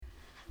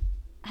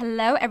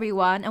Hello,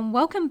 everyone, and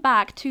welcome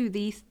back to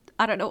the,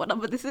 I don't know what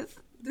number this is.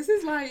 This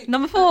is like...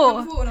 Number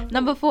four,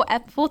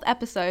 fourth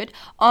episode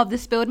of the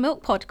Spilled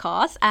Milk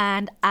podcast.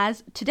 And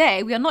as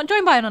today, we are not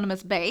joined by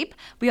Anonymous Babe.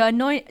 We are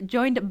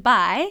joined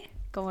by...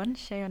 Go on,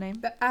 share your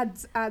name. The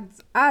ads,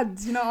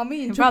 you know what I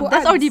mean? Bro, that's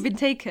ads. already been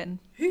taken.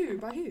 Who?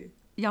 By who?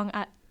 Young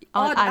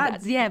Odd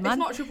ads. Yeah, man. It's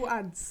not triple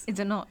ads. Is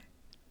it not?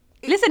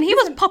 Listen, he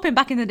was popping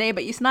back in the day,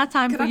 but it's not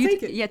time for you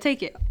to... It? Yeah,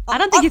 take it. I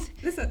don't think it's...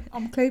 Listen,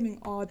 I'm claiming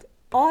odd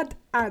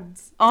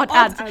ads. Odd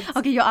ads.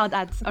 Okay, you're odd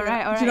ads. Okay. All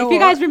right. You know if you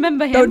guys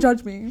remember him... Don't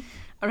judge me.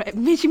 All right.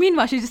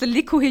 Meanwhile, she's just a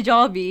little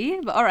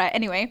hijabi. But all right,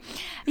 anyway.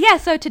 Yeah,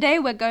 so today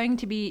we're going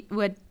to be...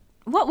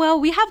 Well,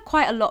 we have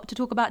quite a lot to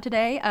talk about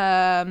today.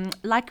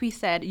 Like we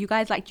said, you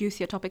guys like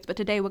juicier topics, but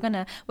today we're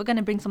gonna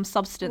bring some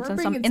substance and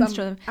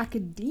some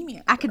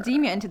academia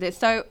into this.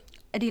 So,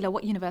 Adila,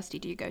 what university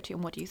do you go to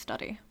and what do you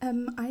study?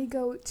 I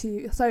go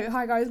to... So,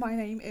 hi guys, my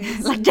name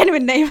is... like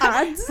genuine name.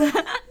 Ads.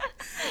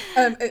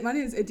 My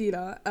name is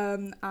Adila,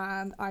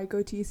 and I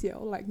go to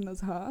UCL, like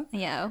Nazha.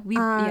 Yeah,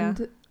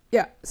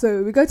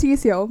 so we go to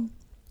UCL.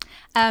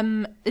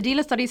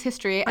 Adila studies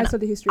history. I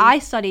study history. I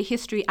study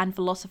history and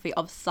philosophy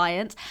of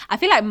science. I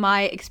feel like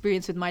my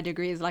experience with my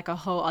degree is like a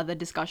whole other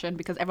discussion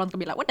because everyone's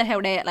gonna be like, "What the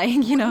hell, they like?"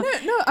 You know?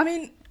 No. I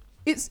mean,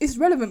 it's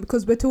relevant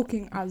because we're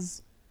talking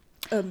as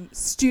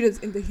students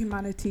in the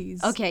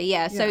humanities. Okay,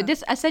 yeah. So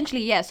this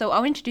essentially, so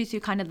I'll introduce you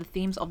kind of the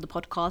themes of the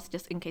podcast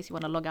just in case you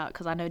want to log out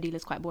because I know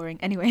Adila's quite boring.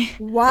 Anyway.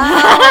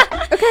 Wow.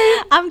 Okay.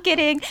 I'm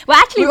kidding. We're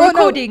actually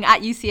recording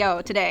at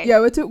UCL today. Yeah,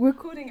 we're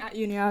recording at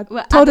uni. I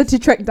told her to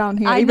trek down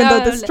here, even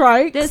though the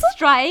strikes. The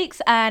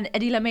strikes, and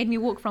Adila made me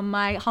walk from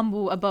my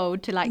humble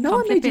abode to like. No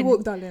one made you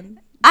walk, darling.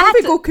 I had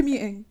to go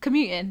commuting.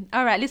 Commuting.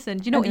 All right. Listen.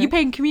 Do you know what? You're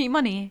paying commuting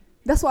money.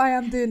 That's what I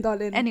am doing,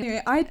 darling.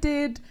 Anyway, I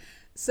did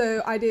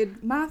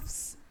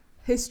maths,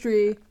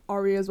 history,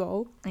 RE as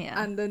well.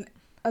 Yeah. And then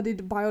I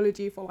did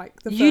biology for like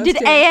the first year. You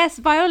did AS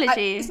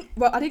biology?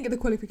 I didn't get the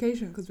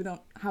qualification because we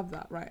don't have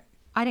that, right?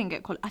 I didn't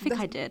get I think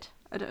I did.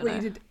 I don't know.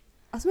 You did?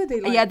 I swear they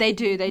like... Yeah, they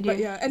do. But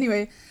yeah,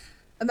 anyway.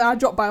 And then I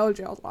dropped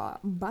biology. I was like,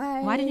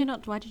 bye. Why did you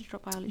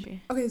drop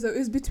biology? Okay, so it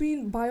was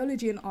between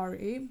biology and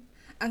RE.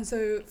 And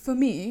so for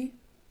me,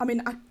 I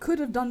mean, I could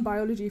have done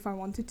biology if I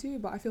wanted to,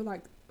 but I felt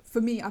like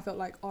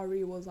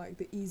RE was like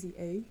the easy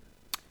A.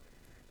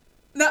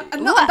 No,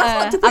 that's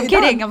not to put I'm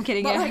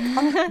kidding. But Yeah.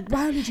 like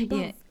biology,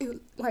 yeah.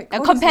 Honestly,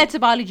 compared to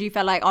biology, you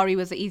felt like RE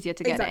was easier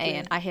to get an A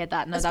in. I hear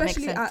that. No,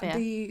 especially that makes sense. At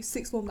the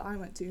sixth form that I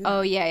went to.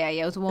 Oh yeah.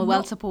 It was more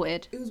well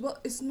supported. It was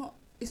It's not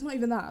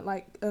even that.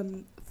 Like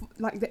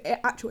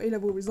the actual A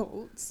level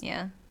results.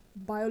 Yeah.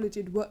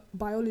 Biology did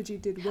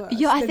worse.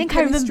 Yeah, I think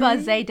chemistry. I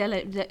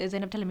remember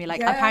Zainab telling me like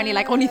apparently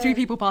like only 3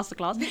 people passed the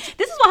class. This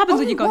is what happens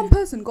when you go. One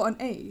person got an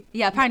A.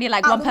 Yeah, apparently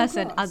like one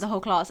person as the whole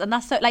class, and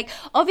that's so like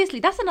obviously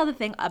that's another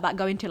thing about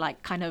going to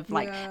like kind of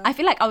like I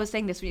feel like I was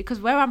saying this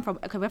because where I'm from,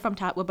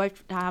 we're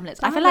both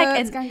Hamlets. I feel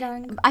like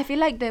gang. I feel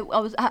like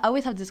I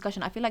always have a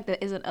discussion. I feel like there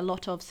isn't a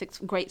lot of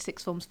great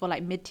sixth forms for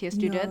like mid-tier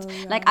students. No,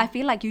 yeah. Like I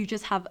feel like you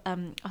just have I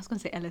was gonna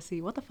say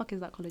LSE. What the fuck is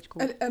that college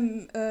called?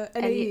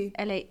 LAE.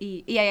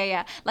 LAE.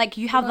 Yeah. Like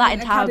you have that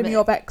entire Academy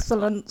of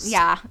Excellence.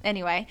 Yeah.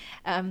 Anyway,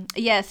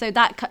 so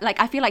that like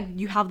I feel like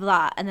you have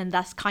that, and then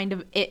that's kind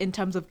of it in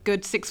terms of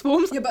good sixth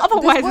forms. Yeah, but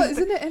otherwise,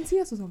 isn't it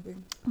NCS or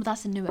something? But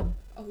that's in Newham.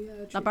 Oh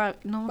yeah, true. Like, bro,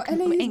 no, but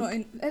LA is not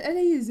in.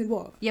 LA is in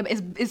what? Yeah, but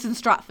it's in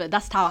Stratford.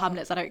 That's Tower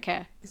Hamlets. I don't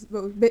care. It's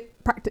a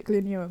bit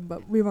practically Newham,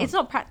 but we won't. It's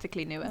not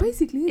practically Newham.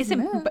 Basically,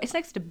 but it's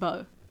next to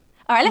Bow.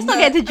 All right, let's not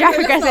get into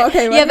geography.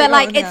 But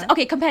like it's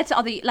okay compared to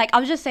other. Like I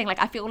was just saying,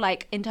 like I feel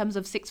like in terms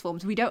of sixth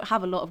forms, we don't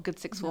have a lot of good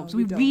sixth forms.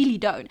 We really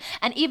don't.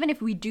 And even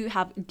if we do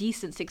have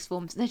decent sixth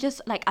forms, they're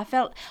just like I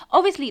feel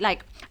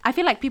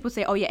like people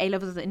say, oh yeah, A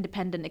levels is an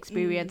independent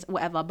experience,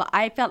 whatever. But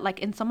I felt like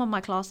in some of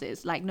my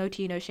classes, like no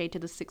tea, no shade to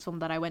the sixth form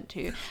that I went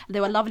to,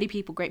 there were lovely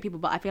people, great people.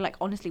 But I feel like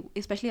honestly,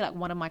 especially like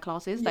one of my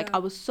classes, like I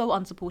was so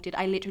unsupported.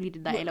 I literally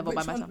did that A level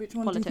by myself.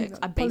 Politics.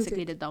 I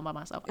basically did that by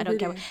myself. I don't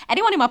care.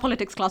 Anyone in my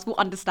politics class will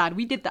understand.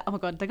 We did that. Oh my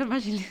god,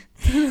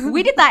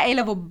 we did that A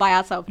level by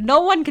ourselves.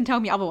 No one can tell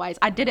me otherwise.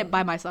 I did it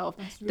by myself.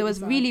 That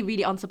was really,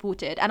 really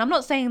unsupported. And I'm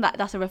not saying that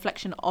that's a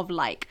reflection of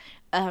like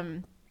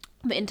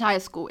the entire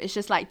school. It's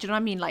just like, do you know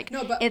what I mean? Like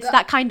it's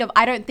that kind of,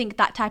 I don't think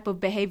that type of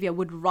behavior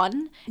would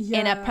run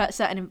in a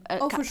certain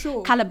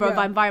caliber of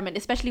environment,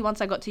 especially once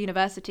I got to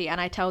university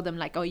and I tell them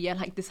like, oh yeah,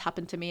 like this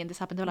happened to me and this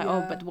happened. They're like,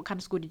 oh, but what kind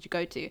of school did you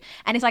go to?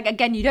 And it's like,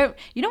 again, you know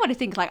what I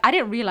think, like I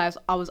didn't realize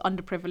I was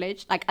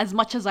underprivileged like as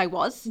much as I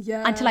was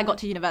until I got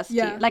to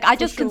university. Like I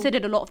just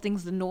considered a lot of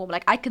things the norm.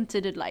 Like I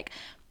considered like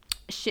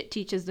shit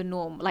teachers the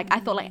norm. Like I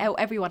thought like, oh,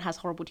 everyone has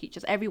horrible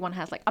teachers, everyone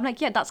has like, I'm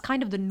like, yeah, that's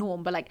kind of the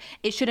norm, but like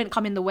it shouldn't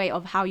come in the way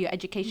of how your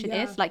education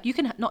is. Like you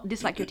can not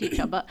dislike your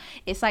teacher, but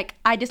it's like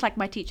I dislike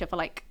my teacher for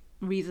like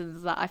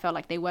reasons that I felt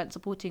like they weren't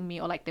supporting me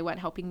or like they weren't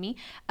helping me.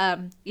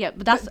 But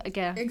that's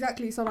again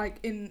exactly. So like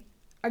in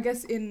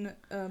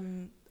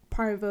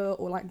private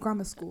or like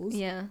grammar schools,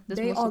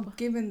 they are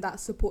given that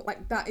support.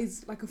 Like that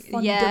is like a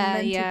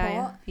fundamental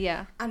part.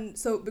 Yeah. And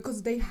so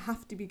because they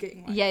have to be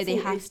getting like they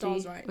have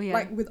stars, to. right?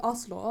 Like with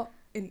us lot,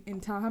 in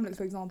town hamlets,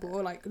 for example,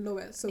 or like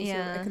lower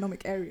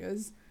socioeconomic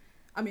areas,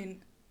 I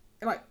mean,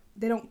 like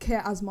they don't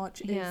care as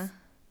much if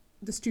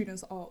the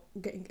students are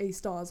getting A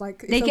stars.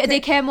 Like they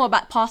care more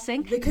about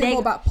passing. They care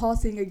more about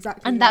passing,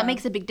 exactly. And that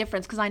makes a big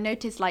difference, because I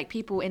noticed like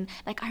people in,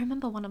 like, I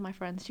remember one of my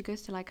friends, she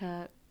goes to like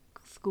a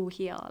school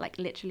here, like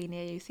literally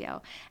near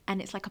UCL,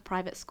 and it's like a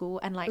private school,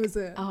 and like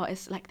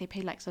it's like they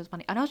pay like so much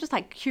money, and I was just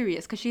like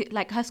curious because she,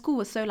 like, her school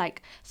was so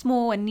like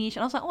small and niche,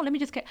 and I was like, oh, let me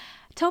just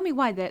tell me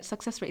why the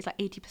success rate is like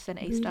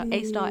 80%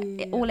 A star,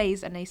 all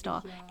A's and A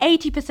star,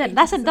 80%.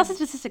 That's a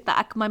statistic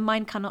that my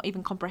mind cannot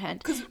even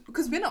comprehend,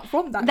 because we're not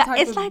from that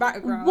type of like,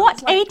 background.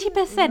 What, like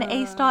 80%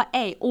 A star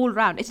A all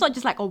round? It's not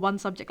just like one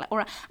subject, like all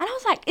round. And I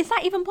was like, is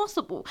that even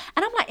possible?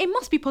 And I'm like, it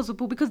must be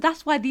possible, because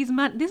that's why this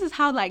is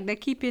how like they're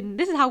keeping,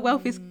 this is how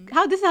wealth is,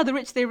 this is how the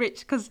rich stay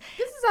rich, because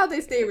this is how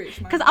they stay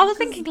rich, man. Because I was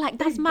thinking like,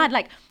 that's mad,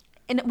 like,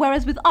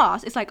 whereas with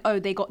us it's like, oh,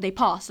 they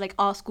passed, like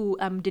our school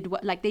did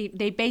what, like they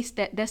based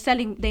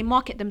they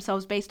market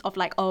themselves based off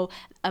like, oh,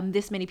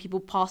 this many people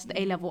passed the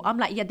A level. I'm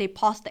like, yeah, they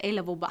passed the A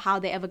level, but how are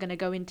they ever going to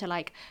go into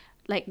like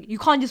you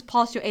can't just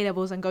pass your A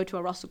levels and go to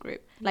a Russell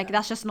group, like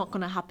that's just not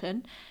going to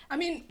happen. I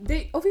mean,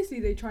 they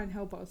try and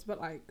help us, but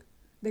like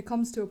there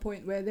comes to a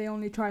point where they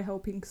only try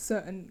helping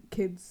certain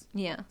kids,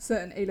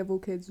 certain A level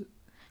kids.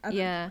 And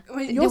I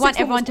mean, your sixth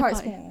form was quite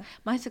small.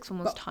 My sixth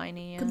form was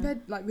tiny.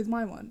 Compared, like with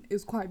my one, it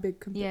was quite big.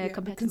 Compared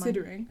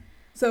considering.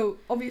 So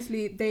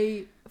obviously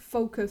they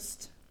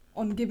focused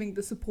on giving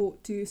the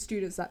support to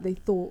students that they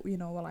thought, you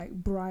know, were like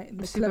bright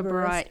and super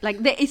bright. Like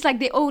it's like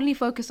they only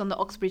focus on the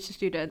Oxbridge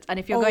students, and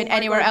if you're going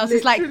anywhere else,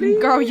 it's like,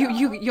 girl,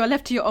 you're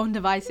left to your own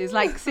devices.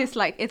 Like, sis,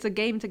 like it's a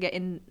game to get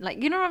in.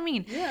 Like, you know what I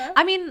mean? Yeah.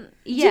 I mean,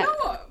 yeah. Do you know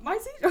what? My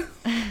teacher.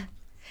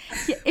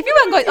 If you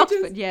weren't going to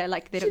Oxford,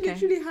 like they don't care.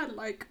 She literally had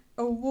like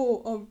a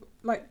wall of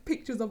like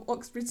pictures of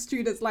Oxford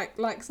students, like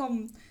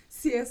some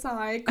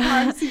CSI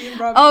crime scene,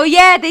 bro. Oh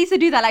yeah, they used to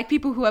do that, like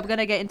people who are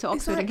gonna get into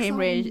Oxford and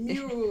Cambridge.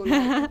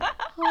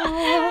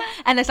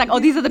 And it's like, oh,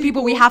 these are the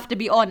people we have to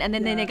be on, and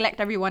then they neglect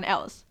everyone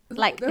else.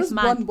 Like, there was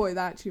mad. one boy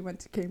that actually went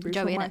to Cambridge.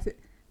 Joey,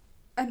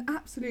 an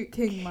absolute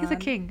king, man. He's a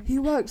king. He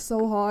worked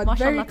so hard,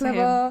 Mashallah, very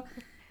clever.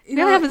 You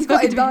know, he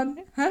got it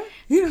done. Huh?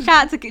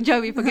 Shout out to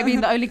Joey for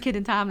being the only kid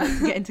in town to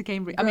get into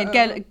Cambridge. I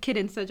mean, kid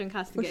in Sir John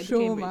Cass to get into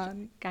Cambridge.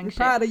 Man. Gang We're shit.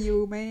 proud of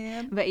you,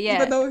 man. But yeah,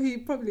 even though he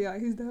probably like,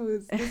 who's the hell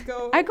is this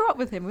girl? I grew up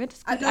with him. We went to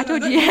school. I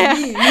told you.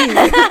 Me.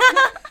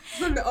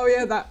 Oh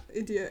yeah, that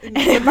idiot in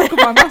the back of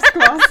my maths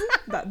class.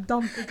 That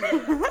dumb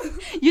idiot.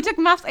 You took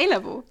maths A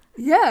level?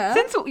 Yeah.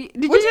 Did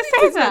you just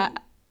say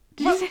that?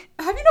 Have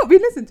you not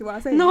been listening to what I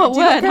say? No, a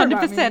word,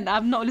 100%.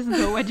 I've not listened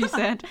to a word you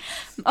said.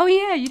 Oh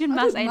yeah, you did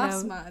maths A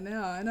level. Man,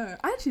 yeah, I know.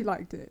 I actually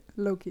liked it,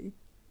 low key.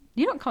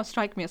 You can't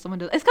strike me as someone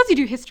does. It's because you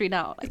do history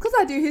now. Like. It's because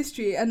I do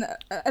history, and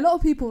a lot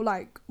of people,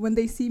 like, when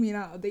they see me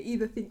now, they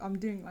either think I'm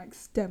doing like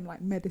STEM,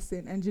 like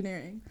medicine,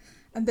 engineering,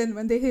 and then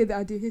when they hear that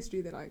I do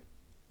history, they're like,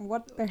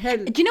 what the hell?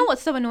 Do you know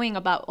what's so annoying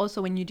about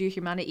also when you do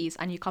humanities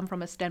and you come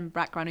from a STEM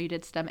background or you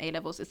did STEM A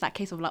levels? It's that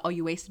case of like, oh,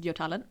 you wasted your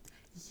talent.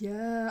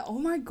 Yeah. Oh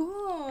my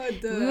god.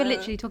 We were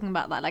literally talking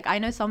about that. Like, I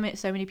know so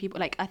many people.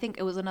 Like, I think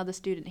it was another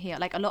student here.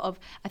 Like, I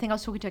think I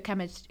was talking to a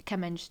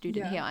chem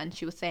student here, and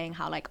she was saying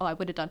how like, oh, I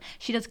would have done.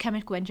 She does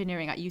chemical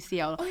engineering at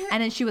UCL,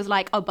 and then she was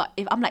like, oh, but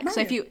if I'm like, Mariam.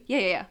 So if you,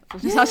 yeah,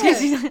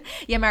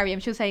 Mariam.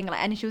 She was saying like,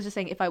 and she was just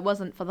saying if I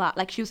wasn't for that,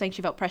 like she was saying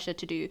she felt pressure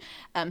to do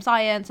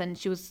science, and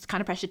she was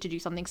kind of pressured to do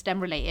something STEM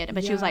related.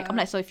 But she was like, I'm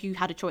like, so if you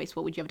had a choice,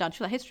 what would you have done? She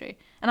was like, history,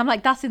 and I'm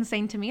like, that's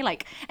insane to me.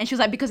 Like, and she was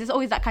like, because it's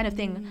always that kind of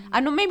thing. I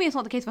know maybe it's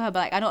not the case for her,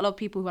 but like I know a lot of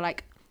people who are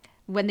like,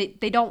 when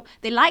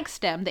they like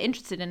STEM, they're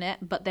interested in it,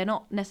 but they're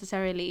not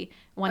necessally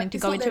wanting to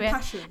go into it.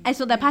 It's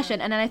not their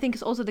passion. And then I think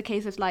it's also the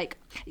case of like,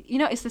 you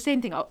know, it's the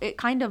same thing. It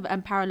kind of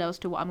parallels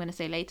to what I'm going to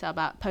say later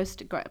about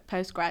post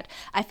grad.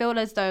 I feel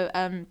as though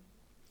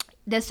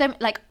there's so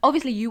like,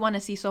 obviously you want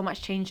to see so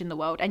much change in the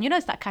world, and you know,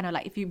 it's that kind of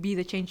like, if you be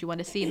the change you want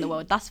to see in the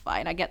world, that's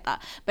fine, I get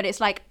that. But it's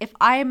like,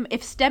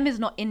 if STEM is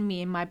not in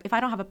me, if I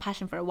don't have a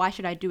passion for it, why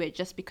should I do it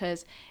just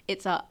because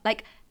it's a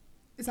like,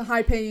 it's a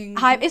high-paying...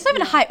 It's not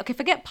even a high... Okay,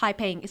 forget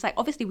high-paying. It's like,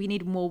 obviously, we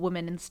need more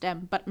women in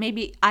STEM, but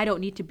maybe I don't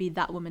need to be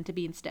that woman to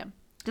be in STEM.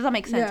 Does that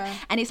make sense? Yeah.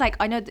 And it's like,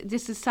 I know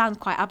sounds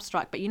quite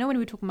abstract, but you know when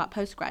we were talking about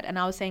postgrad, and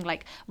I was saying,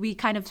 like, we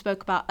kind of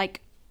spoke about, like...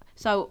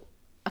 So,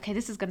 okay,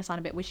 this is going to sound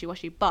a bit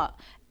wishy-washy, but...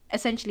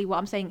 essentially what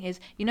I'm saying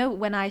is, you know,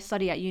 when I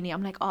study at uni,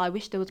 I'm like, oh, I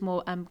wish there was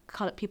more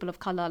people of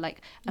color,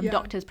 like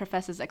doctors,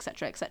 professors,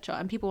 etc.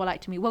 And people were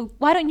like to me, well,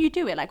 why don't you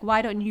do it? Like,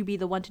 why don't you be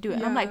the one to do it?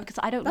 And I'm like, because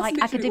I don't like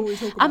academic.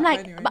 I'm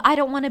like, anyway. But I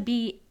don't want to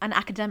be an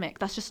academic.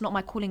 That's just not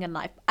my calling in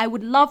life. I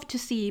would love to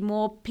see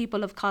more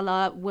people of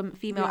color,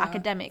 female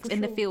academics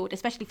in the field,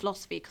 especially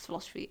philosophy, because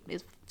philosophy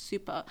is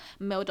super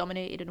male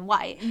dominated and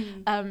white.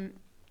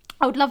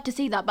 I would love to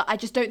see that, but I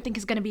just don't think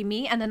it's going to be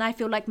me. And then I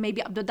feel like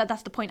maybe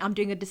that's the point. I'm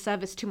doing a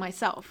disservice to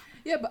myself.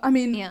 Yeah, but I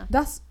mean,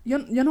 that's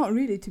you're not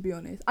really, to be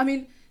honest. I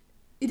mean,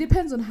 it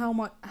depends on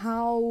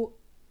how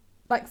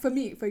like for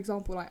me, for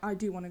example, like I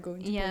do want to go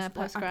into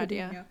postgrad,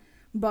 academia,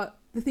 But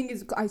the thing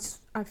is,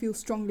 I feel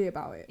strongly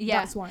about it. Yeah.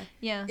 That's why.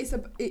 Yeah.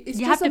 It's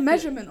just a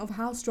measurement of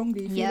how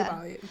strongly you feel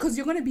about it. Because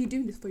you're going to be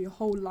doing this for your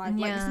whole life.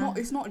 Yeah. Like,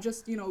 it's not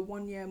just,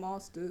 1 year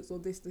masters or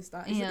this,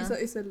 that.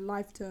 It's a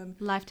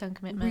lifetime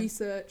commitment.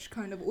 Research,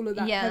 kind of all of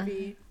that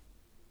heavy.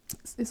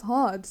 It's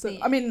hard. So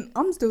I mean,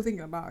 I'm still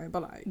thinking about it,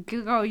 but like,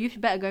 girl, you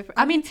better go for it.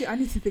 I need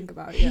to think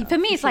about it. Yeah, for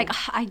me, it's like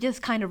I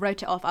just kind of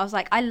wrote it off. I was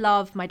like, I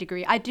love my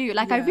degree. I do.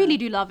 Like, I really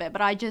do love it,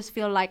 but I just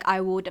feel like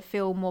I would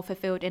feel more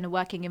fulfilled in a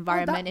working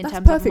environment in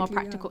terms of more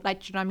practical.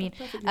 Like, do you know what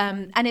I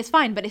mean? And it's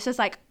fine, but it's just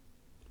like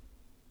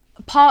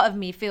part of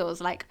me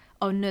feels like,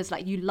 oh no, it's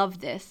like you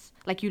love this,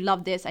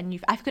 and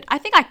I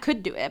think I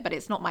could do it, but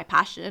it's not my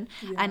passion.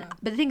 But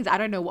the thing is, I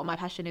don't know what my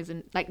passion is,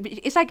 and like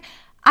it's like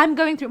I'm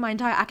going through my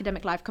entire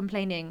academic life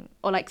complaining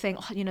or like saying,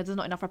 oh, there's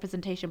not enough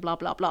representation, blah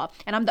blah blah,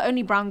 and I'm the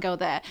only brown girl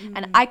there,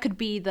 and I could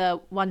be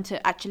the one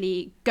to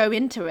actually go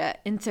into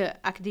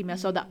academia,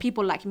 so that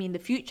people like me in the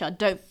future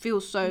don't feel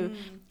so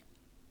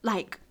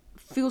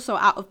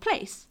out of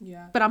place.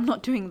 But I'm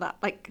not doing that.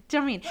 Like, do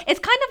you know what I mean? It's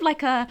kind of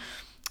like a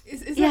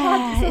It's a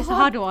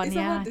hard one. It's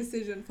a hard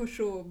decision for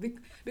sure,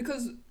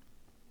 because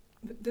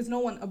there's no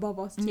one above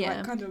us to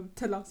like kind of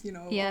tell us,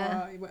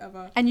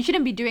 whatever. And you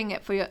shouldn't be doing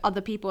it for your other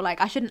people.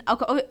 Like, I shouldn't.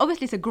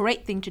 Obviously, it's a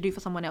great thing to do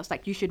for someone else.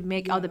 Like, you should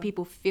make other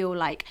people feel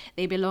like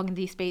they belong in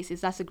these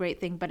spaces. That's a great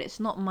thing. But it's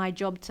not my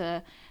job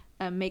to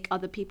make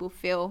other people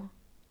feel.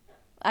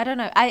 I don't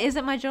know. Is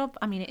it my job?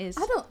 I mean, it is.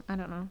 I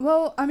don't know.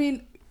 Well, I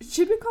mean,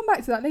 should we come back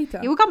to that later?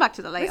 Yeah, we'll come back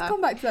to that later. Let's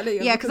come back to that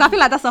later. Yeah, because I feel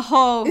like that's a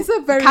whole it's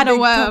a very kind of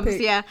big worms.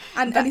 Topic. Yeah,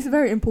 and it's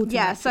very important.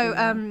 Yeah.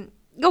 Actually,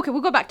 okay,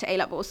 we'll go back to A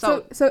level.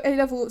 So A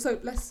level. So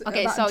let's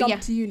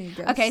jump to uni.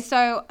 Guys. Okay,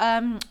 so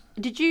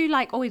did you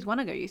like always want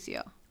to go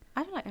UCL?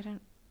 I don't.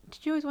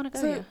 Did you always want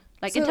to go here?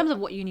 Like, in terms of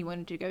what uni you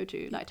wanted to go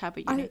to, like type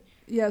of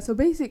uni. So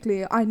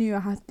basically, I knew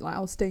I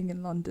was staying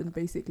in London,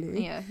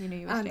 basically. Yeah, you knew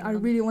you were staying in London. And I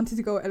really wanted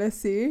to go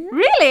LSE.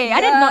 Really? Yeah,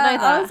 I did not know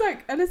that. I was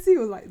like, LSE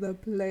was like the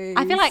place.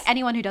 I feel like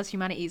anyone who does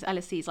humanities,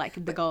 LSE is like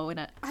the goal,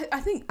 innit? I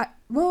think,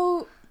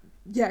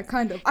 yeah,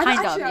 kind of.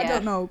 I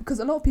don't know, because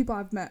a lot of people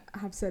I've met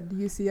have said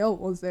UCL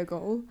was their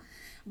goal.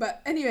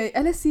 But anyway,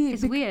 LSE...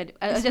 It's weird.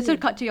 I just to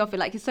cut you off,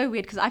 it's so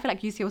weird, because I feel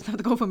like UCL was never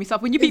the goal for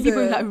myself. When you meet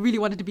people who like really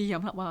wanted to be here,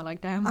 I'm like, wow,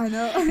 like, damn. I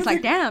know. It's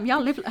like, damn,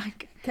 y'all live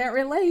like... Can't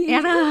relate.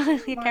 Yeah,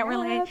 you can't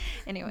relate.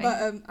 Anyway.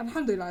 But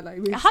alhamdulillah, like,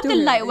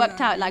 it worked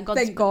out. Like,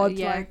 God's... Thank God,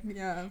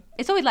 yeah.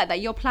 It's always like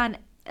that. Your plan...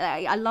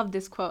 I love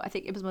this quote. I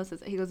think Ibn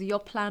Moses, he goes, your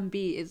plan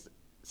B is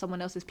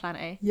someone else's plan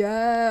A.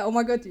 Yeah. Oh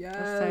my God, yeah.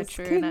 That's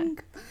so true,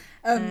 innit?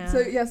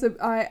 So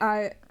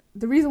I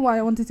the reason why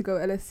I wanted to go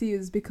LSE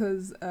is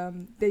because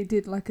they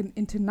did like an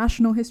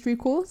international history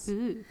course.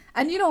 Ooh.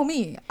 And you know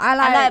me, I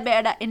like a bit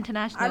of that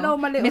international. I know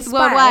my little Miss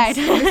Worldwide.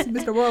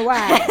 Mr.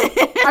 Worldwide.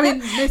 I mean,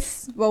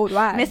 Miss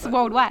Worldwide. Miss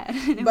Worldwide.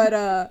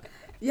 But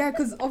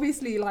because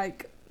obviously,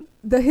 like,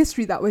 the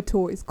history that we're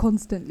taught is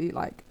constantly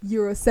like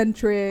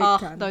Eurocentric.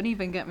 Oh, don't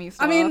even get me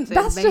started. I mean,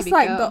 that's just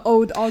like the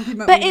old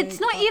argument. But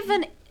it's not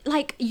even...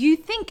 Like, you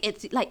think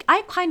it's like,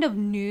 I kind of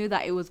knew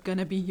that it was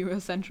gonna be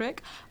Eurocentric,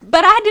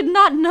 but I did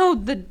not know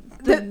the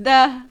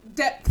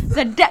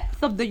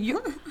depth of the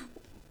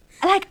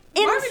like,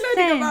 insane. Why are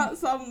we learning about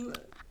some?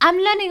 I'm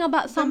learning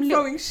about some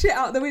throwing shit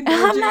out the window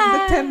during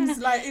the Thames,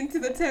 like into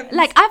the Thames.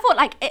 Like, I thought,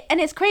 like,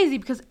 and it's crazy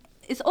because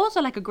it's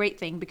also like a great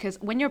thing, because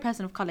when you're a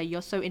person of color,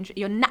 you're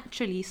you're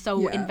naturally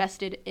so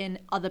invested in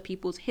other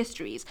people's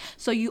histories.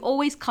 So you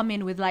always come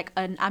in with like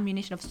an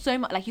ammunition of so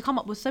much, like you come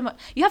up with so much,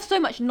 you have so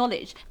much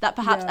knowledge that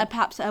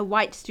perhaps a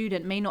white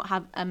student may not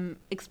have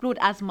explored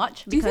as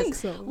much. Do you think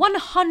so?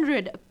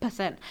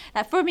 100%.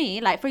 Like, for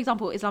me, like, for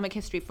example, Islamic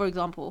history, for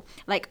example,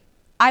 like,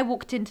 I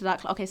walked into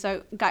that. Okay,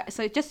 so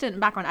just in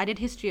background, I did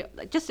history,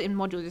 like, just in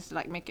modules, just to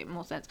like make it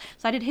more sense.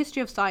 So I did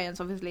history of science,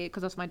 obviously,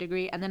 because that's my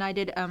degree, and then I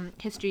did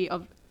history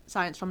of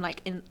science from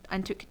like in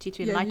antiquity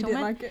to enlightenment. You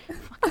didn't like it.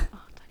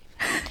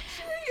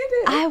 You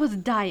did. I was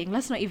dying.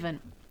 Let's not even.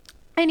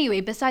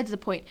 Anyway, besides the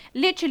point,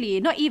 literally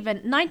not even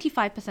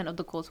 95% of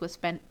the course was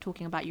spent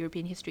talking about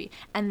European history,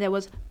 and there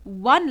was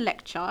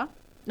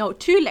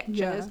two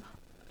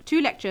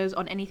lectures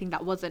on anything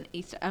that wasn't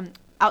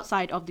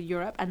outside of the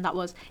Europe, and that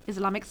was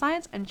Islamic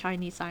science and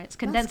Chinese science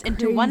condensed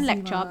into one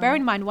lecture. Man. Bear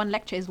in mind, one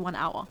lecture is 1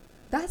 hour.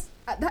 That's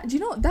that. Do you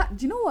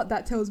know what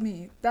that tells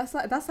me? That's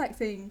like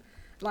saying,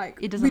 like,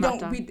 it doesn't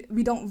matter.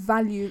 We don't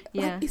value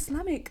like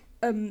Islamic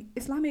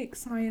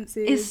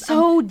sciences. It's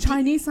so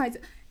Chinese science.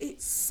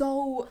 It's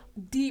so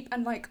deep,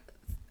 and like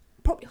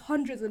probably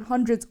hundreds and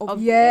hundreds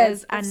of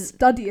years and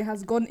study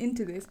has gone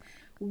into this.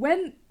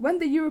 When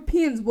the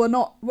Europeans were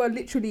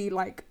literally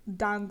like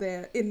down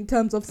there in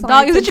terms of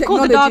science, it was literally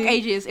called the Dark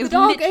Ages. It was the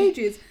Dark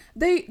Ages,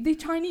 the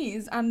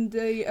Chinese and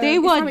the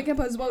Islamic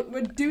Empire as well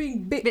were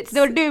doing bits.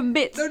 They were doing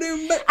bits.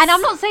 And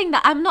I'm not saying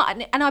that I'm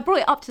not. And I brought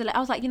it up to I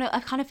was like, I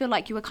kind of feel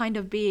like you were kind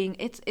of being.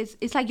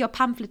 It's like you're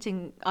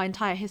pamphleting our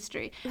entire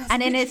history,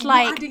 and then it's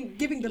like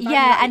giving the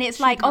and it's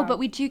like, oh, but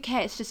we do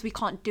care. It's just we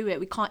can't do it.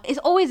 We can't. It's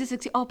always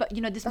this. Oh, but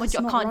this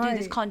module can't do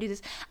this. Can't do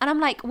this. And I'm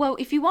like, well,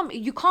 if you want,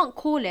 you can't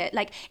call it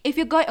like if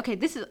you're going. Okay,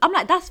 this is. I'm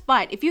like, that's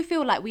fine. If you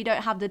feel like we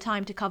don't have the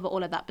time to cover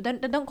all of that,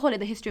 but don't call it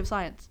the history of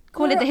science.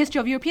 Call it the history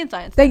of European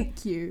science.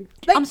 Thank you.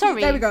 I'm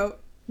sorry. There we go.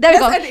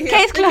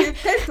 Case closed.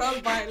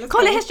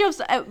 Call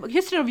it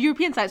history of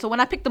European science. So when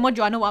I pick the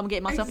module, I know what I'm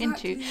getting myself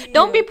into.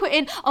 Don't be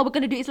putting, we're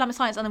going to do Islamic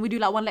science and then we do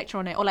like one lecture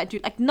on it. Or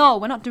no,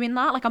 we're not doing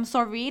that. Like, I'm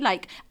sorry.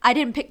 Like, I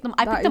didn't pick them.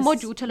 I picked the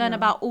module to learn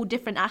about all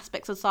different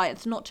aspects of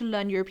science, not to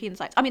learn European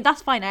science. I mean,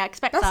 that's fine. I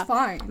expect that. That's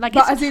fine. Like,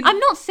 I'm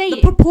not saying.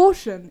 The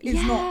proportion is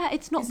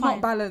it's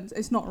not balanced.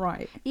 It's not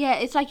right. Yeah,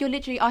 it's like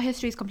our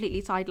history is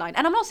completely sidelined.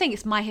 And I'm not saying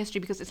it's my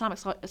history because Islamic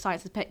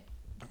science is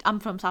I'm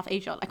from South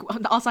Asia.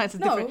 Like, our science is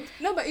different.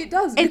 No, but it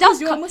does. It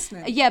does. You're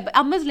Muslim. Yeah, but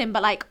I'm Muslim.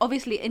 But like,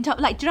 obviously, do you know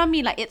what I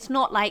mean? Like, it's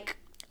not like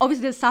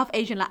obviously there's South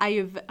Asian. Like,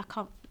 I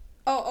can't.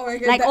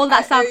 Okay. Like all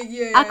that stuff.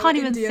 I can't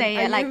even Indian,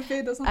 say it. Like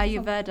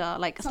Ayurveda,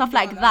 like stuff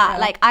like that.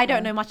 Like I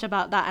don't know much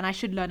about that, and I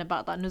should learn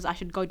about that. And I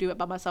should go do it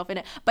by myself in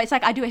it. But it's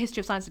like I do a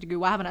history of science degree.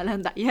 Why haven't I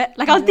learned that yet?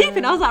 Like I was deep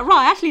in. I was like,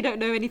 right, I actually don't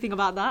know anything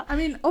about that. I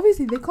mean,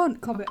 obviously they can't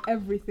cover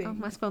everything. Oh,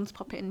 my phone's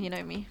popping. You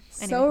know me.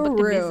 Anyway, so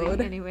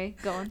rude. Anyway,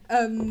 go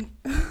on.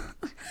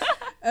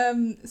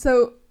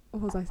 So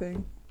what was I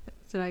saying?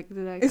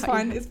 It's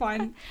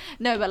fine.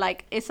 No, but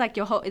like it's like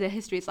the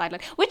history side,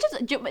 like which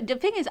is the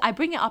thing is I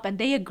bring it up and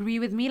they agree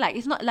with me. Like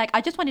it's not like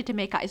I just wanted to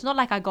make out. It's not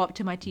like I go up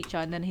to my teacher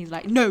and then he's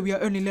like, no, we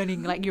are only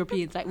learning like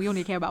Europeans. Like we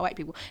only care about white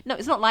people. No,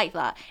 it's not like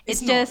that.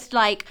 It's just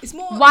like it's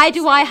more, why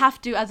do I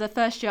have to as a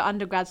first year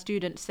undergrad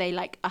student say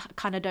like I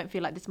kind of don't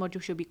feel like this module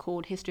should be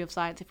called history of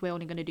science if we're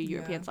only going to do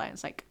European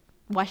science? Like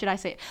why should I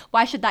say it?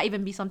 Why should that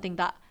even be something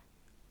that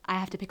I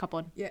have to pick up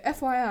on? Yeah,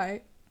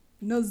 FYI.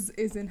 Nuz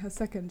is in her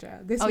second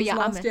year. This was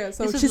last year.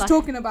 So she's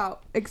talking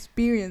about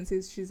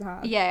experiences she's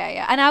had.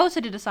 Yeah. And I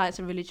also did a science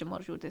and religion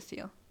module this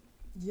year.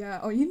 Yeah.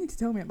 Oh, you need to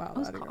tell me about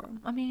that.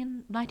 I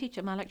mean, my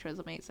lecturer is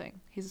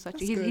amazing. He's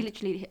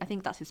literally, I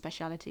think that's his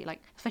speciality.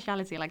 Like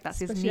that's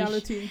his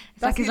niche.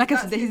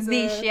 His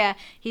niche. Yeah.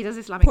 He does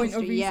Islamic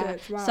history. Yeah.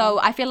 Wow. So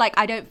I feel like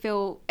I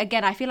feel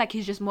like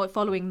he's just more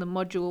following the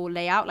module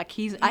layout. Like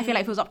I feel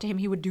like if it was up to him,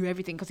 he would do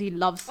everything because he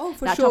loves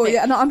that topic.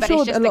 Yeah. No, I'm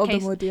sure a lot of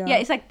them would. Yeah.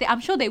 It's like I'm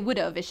sure they would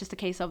have. It's just a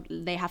case of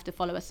they have to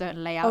follow a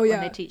certain layout when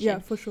they're teaching. Yeah,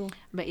 for sure.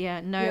 But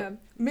yeah, no. Yeah.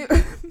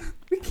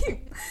 We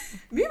keep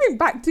moving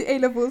back to A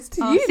levels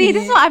to uni. See,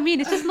 this is what I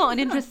mean. It's just not an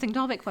interesting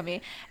topic for me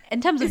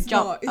in terms of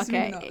jump.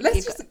 Okay,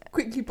 let's just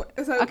quickly.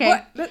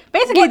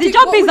 Basically, the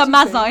jump is a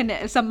mazza, isn't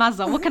it? It's a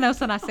mazza. What else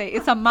can I say?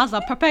 It's a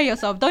mazza. Prepare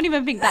yourself. Don't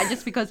even think that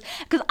just because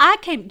I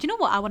came. Do you know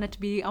what I wanted to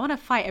be? I want to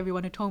fight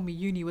everyone who told me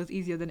uni was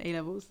easier than A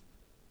levels.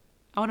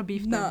 I want to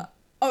beef them.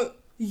 Oh,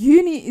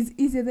 uni is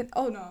easier than.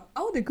 Oh no,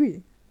 I would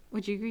agree.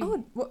 Would you agree?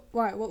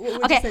 Why? What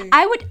would you say?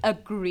 I would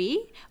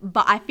agree,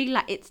 but I feel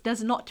like it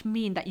does not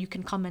mean that you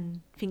can come and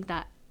think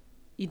that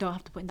you don't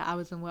have to put in the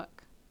hours and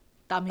work.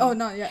 That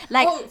means,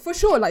 like for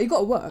sure, like you got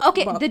to work.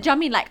 Okay,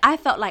 like I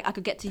felt like I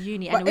could get to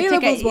uni and it would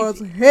take it was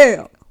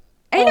hell.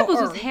 A levels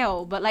was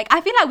hell, but like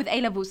I feel like with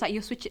A levels, like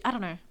you're switching. I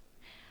don't know.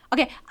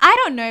 Okay, I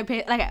don't know.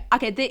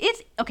 Like there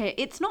is. Okay,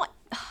 it's not.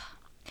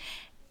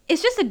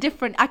 It's just a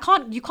different.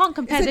 You can't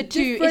compare the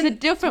two. It's a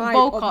different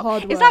ball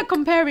cup. It's like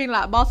comparing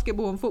like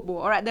basketball and football.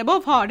 All right, they're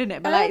both hard, isn't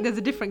it? But like, there's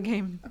a different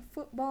game.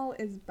 Football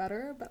is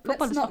better, but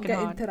football let's not get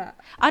into that.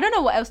 I don't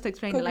know what else to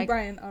explain. Kobe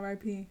Bryant,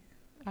 R.I.P.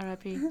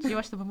 R.I.P. Did you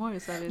watch the memorial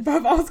service?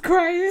 But I was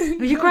crying.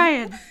 Were you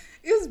crying?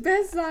 It was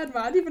best sad,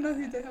 man. I didn't even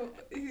know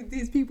who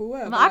these people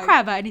were. I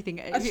cry about anything.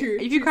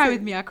 If you cry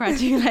with me, I cry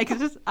too. Like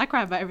it's just I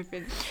cry about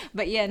everything.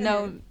 But yeah,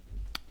 no.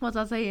 What was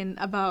I saying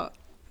about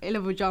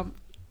A-level jump?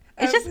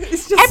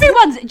 It's just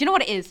everyone's. Do you know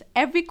what it is?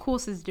 Every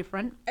course is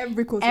different.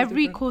 Every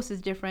course is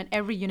different.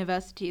 Every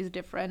university is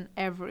different.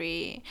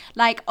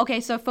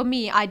 So for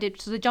me, I did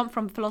the jump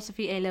from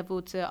philosophy A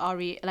level to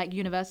RE, like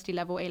university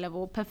level A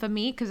level. But for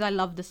me, because I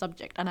love the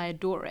subject and I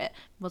adore it,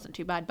 wasn't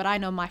too bad. But I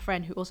know my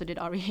friend who also did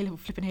RE A level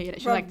flipping hated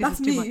it. She's like, this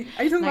is too much.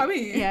 Are you talking about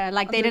me? Yeah,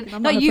 like they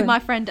didn't. Not you, my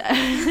friend.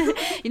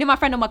 You know my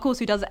friend on my course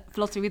who does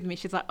philosophy with me.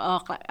 She's like,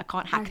 oh, like I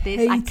can't hack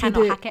this. I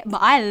cannot hack it.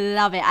 But I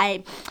love it.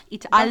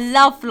 I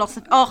love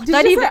philosophy. Oh,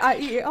 don't even. I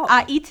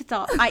eat it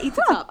up. I eat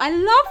it up. I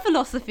love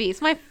philosophy.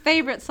 It's my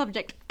favorite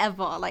subject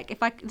ever. Like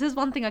there's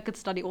one thing I could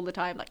study all the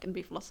time, like it'd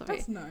be philosophy.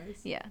 That's nice.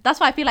 Yeah, that's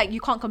why I feel like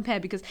you can't compare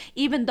because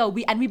even though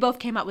we both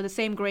came out with the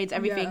same grades,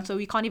 everything, so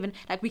we can't even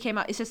we came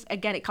out. It's just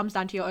again, it comes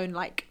down to your own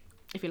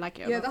if you like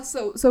it. Yeah, that's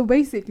so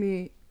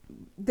basically.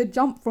 The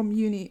jump from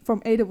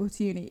A level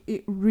to uni,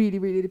 it really,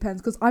 really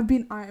depends. Because I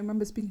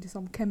remember speaking to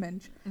some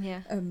chem-eng,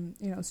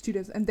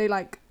 students, and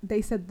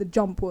they said the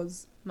jump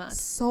was mad.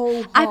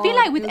 So hard. I feel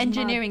like with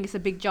engineering, it's a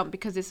big jump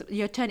because it's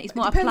more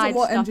applied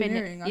stuff in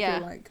it. I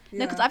feel like.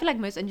 No, because I feel like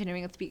most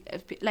engineering,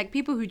 like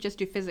people who just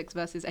do physics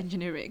versus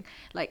engineering,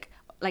 like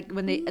like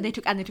when they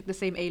took the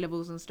same A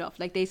levels and stuff.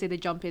 Like they say the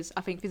jump is,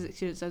 I think physics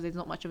students says there's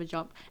not much of a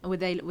jump, and with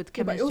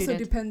chemistry but it also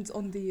students, depends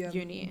on the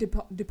uni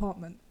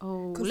department.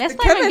 Oh, let's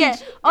not even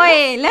get.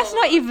 Let's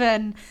not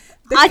even.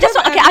 I just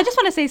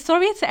want to say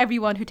sorry to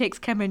everyone who takes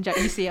chem at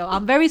UCL.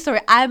 I'm very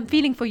sorry. I'm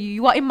feeling for you.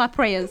 You are in my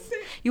prayers.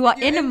 You are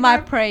in my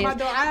prayers.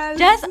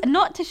 Just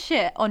not to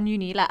shit on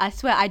uni. Like I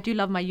swear, I do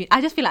love my uni.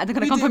 I just feel like they're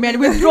gonna come for me and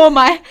withdraw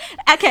my.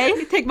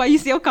 Okay, take my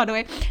UCL card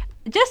away.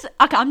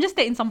 I'm just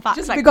stating some facts.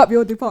 Just pick up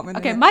your department.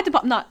 Okay, my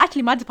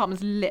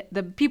department's lit.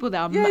 The people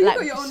there are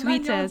like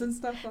sweetest. And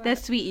stuff, like. They're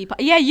sweetie.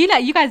 Yeah,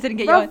 you guys didn't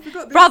get your.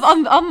 Bruv,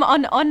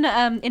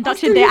 on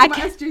induction day,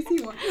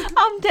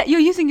 you're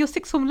using your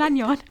sixth form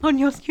lanyard on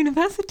your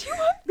university one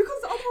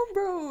because the other one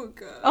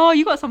broke. Oh,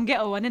 you got some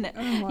ghetto one, innit?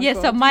 Oh yeah.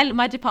 God. So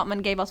my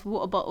department gave us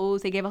water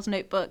bottles. They gave us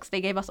notebooks.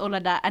 They gave us all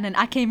of that, and then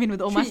I came in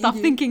with all my stuff,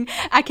 thinking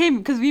I came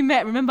because we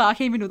met. Remember, I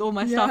came in with all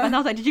my stuff, and I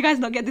was like, "Did you guys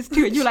not get this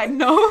too?" And you're like,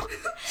 "No."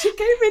 She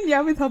came in. Yeah,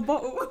 with her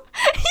bottle.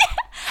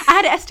 I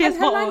had an STS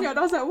bottle. Lanyard,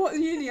 I was like, what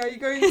uni are you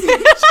going to?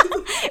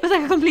 It was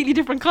like a completely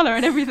different colour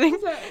and everything.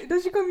 Like,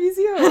 does she come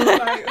UCL?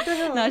 Like, what the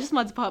hell? No, it's just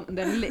my department.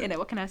 They're lit in it.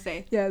 What can I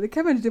say? Yeah, the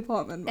chem eng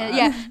department, man.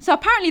 Yeah, so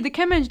apparently the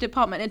chem eng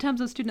department, in terms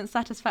of student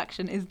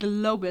satisfaction, is the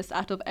lowest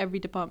out of every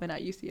department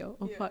at UCL.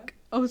 Oh, fuck.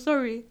 Oh,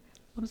 sorry.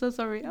 I'm so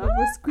sorry.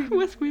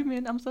 We're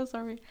screaming. I'm so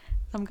sorry.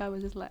 Some guy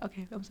was just like,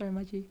 okay, I'm sorry,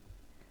 my G.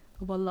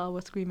 Wallah, we're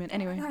screaming.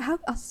 Anyway.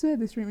 I swear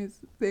this room is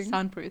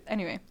soundproof.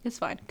 Anyway, it's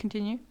fine.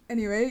 Continue.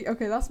 Anyway,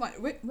 okay, that's fine.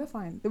 We're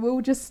fine.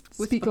 We'll just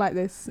speak like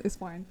this. It's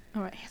fine.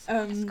 All right.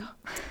 Let's go.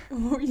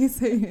 What were you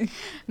saying?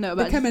 No,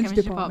 but the chem eng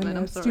department.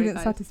 I'm sorry, student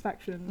guys.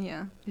 Satisfaction.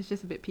 Yeah, it's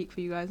just a bit peak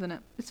for you guys, isn't it?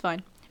 It's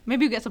fine.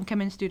 Maybe we'll get some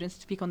chem eng students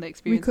to speak on their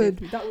experiences.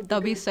 We could.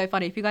 That'll be so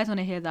funny. If you guys want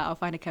to hear that, I'll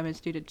find a chem eng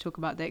student to talk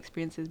about their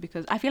experiences,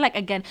 because I feel like,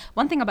 again,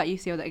 one thing about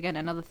UCL that, again,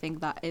 another thing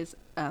that is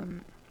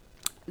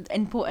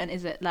important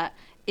is that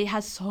it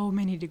has so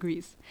many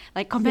degrees,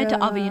 like compared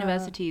to other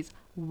universities.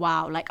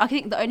 Wow, like I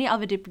think the only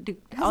other it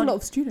has a lot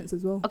of students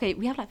as well. Okay,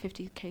 we have like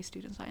 50k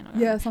students, I know.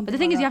 Yeah, but the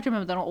thing is, you have to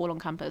remember they're not all on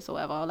campus or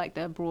whatever, like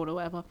they're abroad or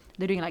whatever.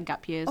 They're doing like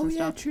gap years and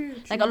stuff. True.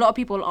 Like a lot of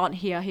people aren't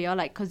here,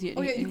 like because you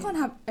can't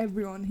have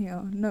everyone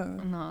here.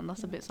 No,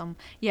 that's a bit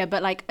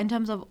but like in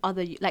terms of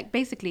other, like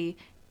basically,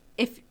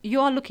 if you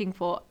are looking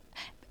for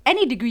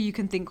any degree you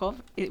can think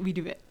of, we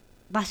do it.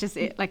 That's just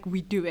it. Like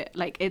we do it.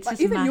 Like it's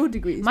just even your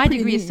degree. My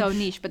degree is so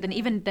niche, but then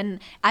even then,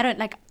 I don't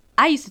like.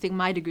 I used to think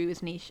my degree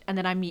was niche, and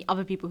then I meet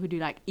other people who do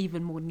like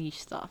even more niche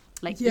stuff,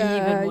 like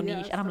even more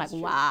niche, and I'm like, true.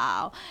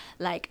 Wow,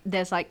 like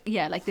there's like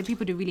the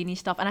people do really niche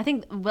stuff, and I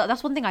think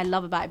that's one thing I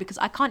love about it, because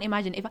I can't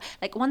imagine if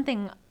one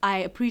thing I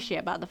appreciate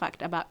about the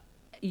fact about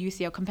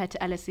UCL compared to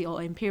LSE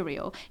or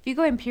Imperial. If you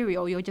go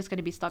Imperial, you're just going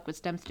to be stuck with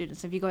STEM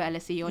students. If you go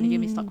LSE, you're only going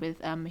to be stuck with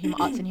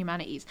arts and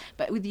humanities.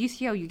 But with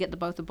UCL, you get the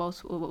both of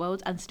both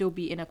worlds and still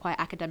be in a quite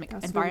academic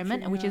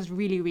environment, and which is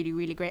really, really,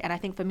 really great. And I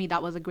think for me,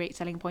 that was a great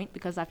selling point,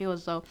 because I feel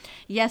as though,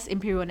 yes,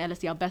 Imperial and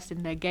LSE are best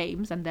in their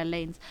games and their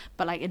lanes,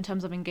 but like in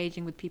terms of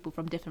engaging with people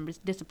from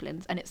different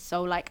disciplines, and it's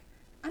so like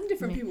and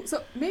different people.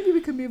 So maybe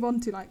we can move on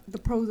to like the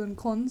pros and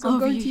cons of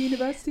going to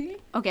university.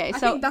 Okay, I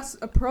think that's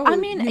a pro. I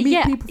mean, you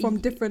meet people from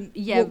different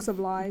walks of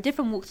life.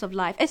 Different walks of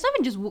life. It's not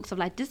even just walks of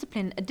life.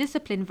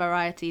 Discipline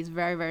variety is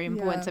very, very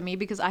important to me,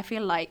 because I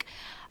feel like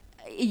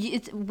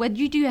when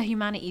you do a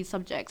humanities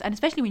subjects, and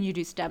especially when you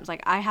do STEMs,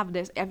 like I have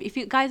this, if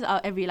you guys are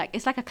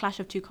it's like a clash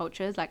of two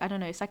cultures. Like I don't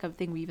know, it's like a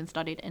thing we even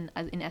studied in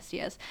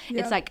STS.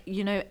 It's like,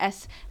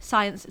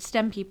 science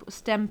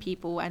STEM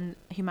people and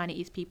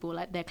humanities people,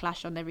 like they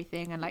clash on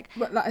everything, and like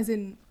as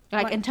in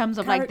like in terms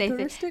of like they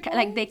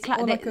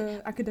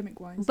academic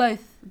wise.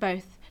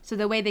 Both. So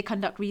the way they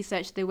conduct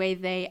research, the way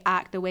they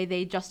act, the way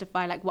they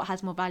justify like what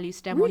has more value,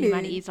 STEM or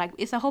humanities. Like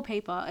it's a whole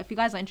paper. If you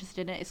guys are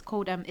interested in it, it's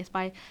called it's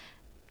by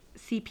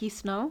C.P.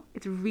 Snow.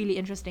 It's really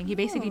interesting. He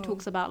basically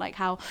talks about like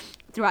how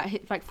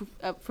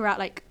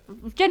throughout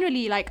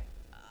generally like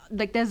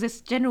there's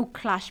this general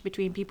clash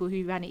between people who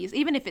humanities,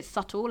 even if it's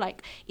subtle,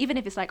 like even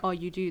if it's like, oh,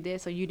 you do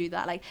this or you do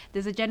that, like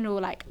there's a general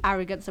like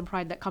arrogance and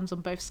pride that comes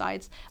on both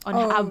sides on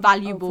how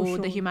valuable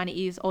the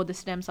humanities or the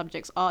STEM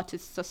subjects are to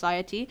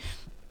society.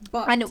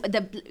 But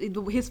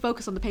his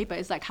focus on the paper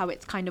is like how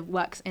it kind of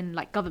works in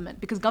like government,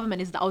 because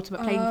government is the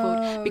ultimate playing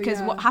field. Because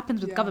what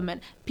happens with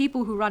government,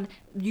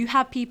 you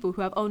have people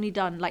who have only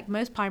done, like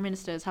most prime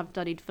ministers have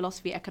studied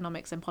philosophy,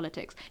 economics and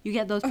politics. You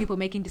get those people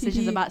making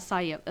decisions about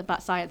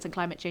science and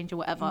climate change or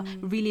whatever,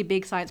 really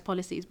big science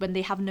policies, when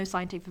they have no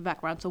scientific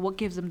background. So what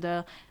gives them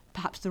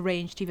perhaps the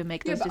range to even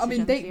make those decisions?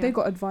 I mean, they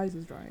got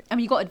advisors, right? I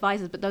mean, you got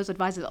advisors, but those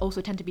advisors also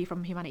tend to be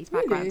from humanities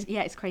backgrounds.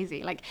 Yeah, it's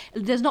crazy. Like,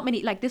 there's not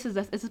many, like, there's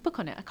this book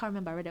on it. I can't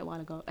remember, I read it a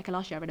while ago. Like,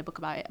 last year I read a book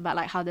about it, about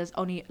like how there's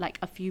only like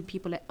a few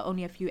people,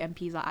 only a few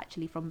MPs are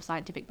actually from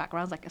scientific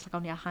backgrounds. Like, it's like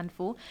only a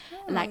handful,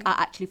 like, are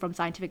actually from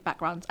scientific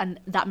backgrounds. And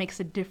that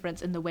makes a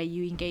difference in the way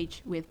you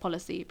engage with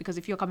policy. Because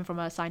if you're coming from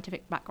a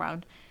scientific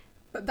background,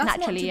 but that's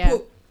naturally, not to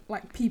put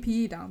like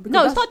PPE down.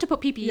 No, it's not to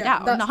put PPE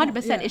down. No,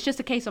 100%. It's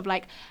just a case of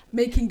like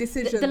making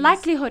decisions. The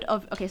likelihood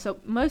of so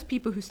most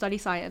people who study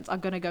science are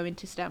going to go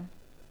into STEM.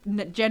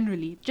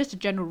 Generally, just a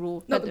general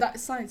rule. No, but that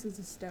science is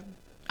a STEM.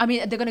 I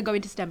mean, they're going to go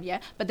into STEM, yeah,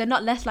 but they're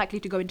not less likely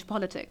to go into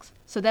politics.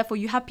 So therefore,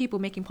 you have people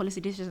making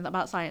policy decisions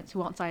about science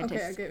who aren't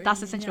scientists. Okay,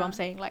 that's essentially what I'm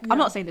saying. Like, I'm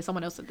not saying this,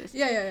 someone else said this.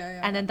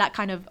 Yeah. And then that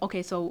kind of,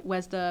 okay, so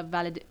where's the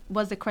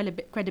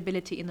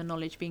credibility in the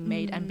knowledge being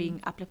made and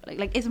being applied?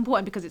 Like, it's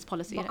important because it's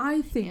policy. But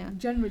I think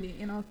generally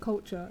in our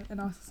culture, in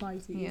our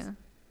societies,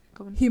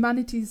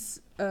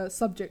 humanities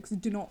subjects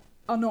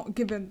are not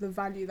given the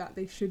value that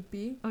they should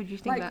be. Oh, do you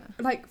think that?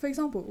 Like, for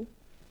example,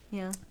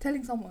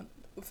 telling someone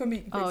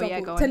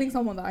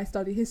that I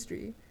study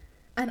history,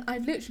 and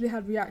I've literally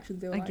had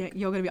reactions. They were like,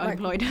 "You're going to be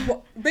unemployed."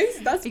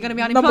 That's you're going to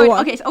be unemployed.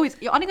 Okay, so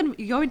you're going to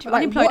be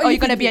unemployed, or you're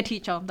going to be a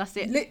teacher. That's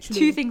it. Literally,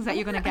 2 things that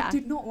you're going to get.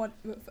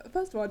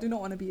 First of all, I do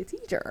not want to be a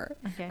teacher,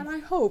 and I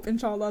hope,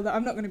 inshallah, that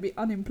I'm not going to be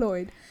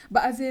unemployed.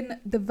 But as in,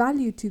 the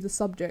value to the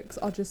subjects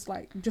are just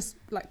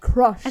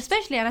crushed.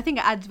 Especially, and I think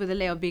it adds with a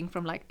layer of being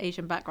from like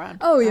Asian background.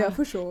 Oh yeah,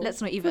 for sure.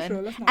 Let's not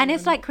even. And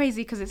it's like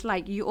crazy because it's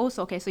like you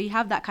also so you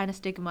have that kind of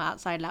stigma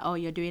outside, like, oh,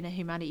 you're doing a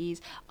humanities,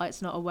 or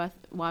it's not a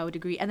worthwhile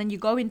degree, and then you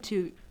go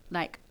into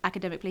like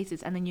academic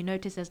places and then you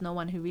notice there's no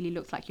one who really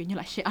looks like you and you're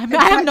like, shit, I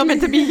am not meant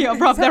to be here,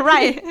 bro. They're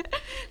right.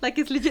 Like,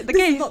 it's legit the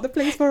case. This is not the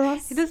place for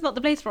us. This is not the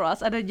place for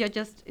us. And then you're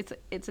just,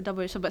 it's a double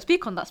issue. But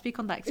speak on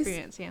that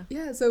experience.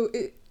 So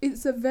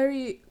it's a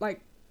very, like,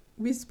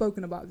 we've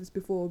spoken about this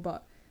before,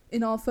 but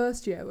in my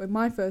first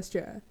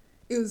year,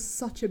 it was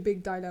such a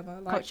big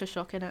dilemma. Like, culture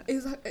shock, innit?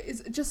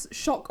 It's just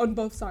shock on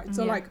both sides.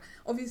 So like,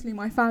 obviously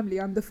my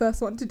family, I'm the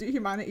first one to do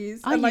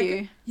humanities. Are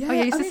you? Yeah.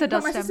 Your sister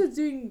does STEM. My sister's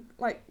doing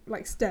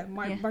like STEM.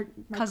 My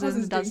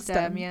cousin's doing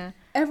STEM. Yeah.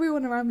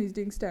 Everyone around me is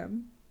doing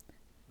STEM.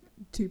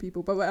 2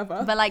 people, but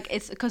whatever. But like,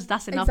 it's because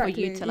that's enough for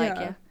you to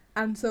like,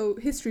 And so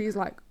history is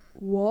like,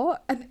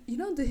 what? And you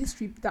know the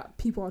history that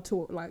people are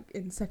taught like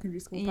in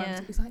secondary school,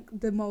 it's like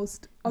the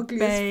most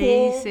ugliest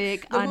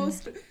basic,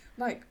 most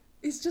like,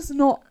 it's just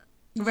not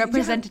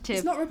representative.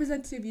 It's not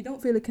representative. You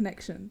don't feel a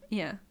connection.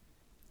 Yeah.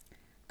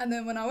 And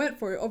then when I went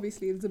for it,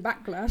 obviously there's a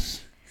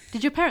backlash.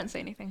 Did your parents say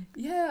anything?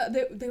 Yeah,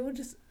 they were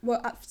just, well,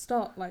 at the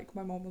start, like,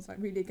 my mom was like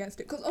really against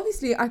it because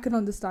obviously I can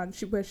understand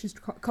where she's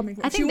coming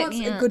from. She wants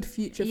a good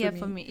future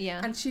for me.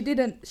 And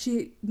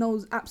she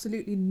knows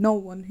absolutely no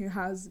one who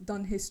has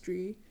done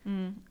history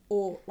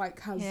or like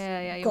has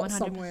got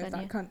somewhere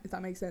if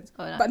that makes sense.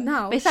 Oh, no. But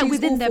now it's like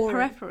within their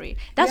periphery.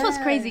 That's what's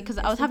crazy, because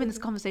I was having this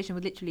conversation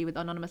with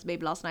Anonymous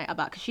Babe last night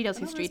about, because she does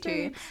history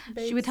too.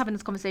 She was having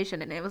this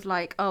conversation and it was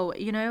like, oh,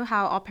 you know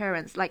how our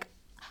parents, like,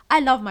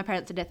 I love my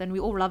parents to death and we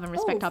all love and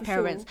respect our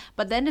parents. Sure.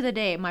 But at the end of the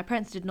day, my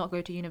parents did not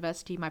go to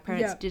university. My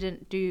parents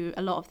didn't do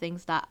a lot of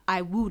things that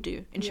I will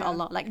do,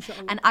 inshallah.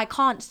 And I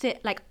can't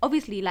sit, like,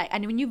 obviously, like,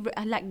 and when you,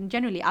 like,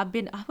 generally, I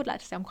would like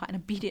to say I'm quite an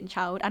obedient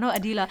child. I know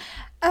Adila.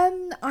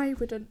 I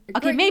wouldn't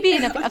agree. Okay, maybe,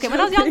 when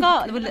I was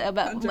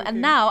younger,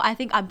 and now I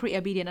think I'm pretty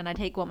obedient and I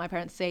take what my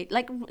parents say.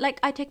 Like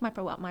I take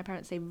what my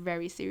parents say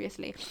very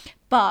seriously.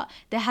 But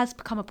there has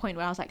become a point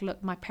where I was like,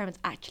 look, my parents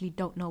actually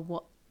don't know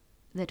what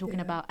they're talking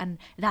about, and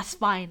that's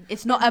fine.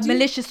 It's not a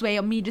malicious way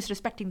of me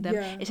disrespecting them.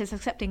 It's just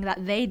accepting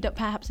that they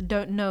perhaps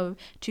don't know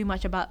too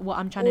much about what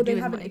I'm trying to do.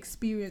 Or haven't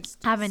experienced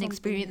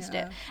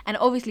it. And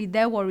obviously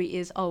their worry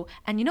is,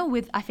 and you know,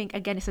 I think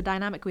again it's a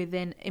dynamic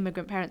within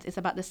immigrant parents. It's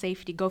about the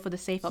safety. Go for the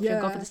safe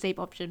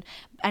option,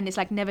 and it's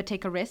like never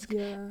take a risk.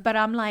 But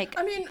I'm like,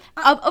 I mean,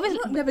 obviously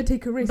not never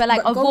take a risk, but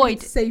like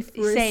avoid safe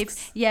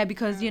risks.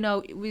 Because you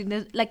know,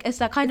 like, it's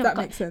that kind if of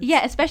that makes sense.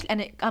 Especially, and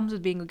it comes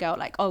with being a girl.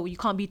 Like, you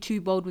can't be too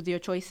bold with your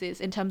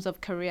choices in terms of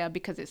career,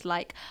 because it's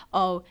like,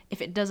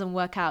 if it doesn't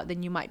work out,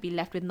 then you might be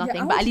left with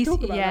nothing. But at least,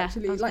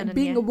 actually, like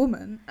being a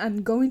woman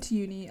and going to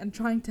uni and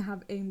trying to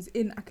have aims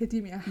in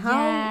academia.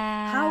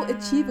 How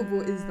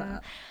achievable is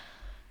that?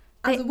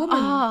 As a woman,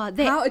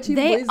 how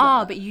achievable is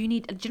that? But you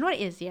need, do you know what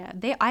it is?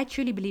 I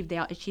truly believe they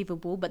are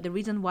achievable, but the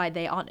reason why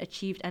they aren't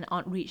achieved and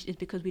aren't reached is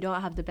because we don't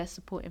have the best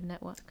supportive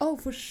network. Oh,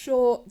 for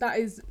sure. That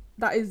is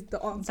the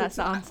answer. That's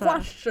the answer.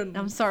 Question.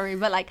 I'm sorry,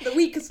 but like the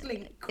weakest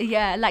link.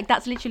 Yeah, like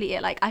that's literally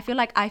it. Like I feel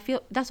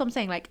that's what I'm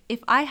saying. Like if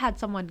I had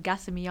someone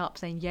gassing me up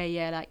saying,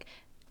 like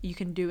you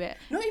can do it.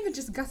 Not even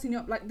just gassing you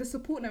up, like the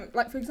support network.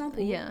 Like for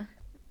example,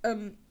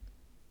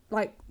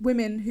 like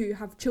women who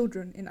have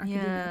children in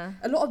academia.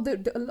 A lot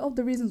of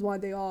the reasons why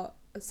they are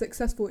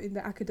successful in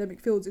their academic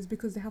fields is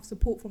because they have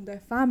support from their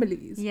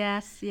families.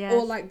 Yes.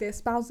 Or like their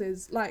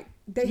spouses. Like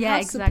they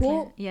have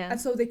support, and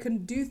so they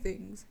can do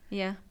things.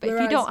 Yeah, but if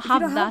you don't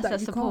have that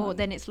support,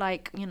 then it's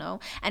like, you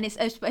know, and it's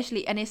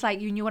especially, and it's like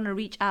you want to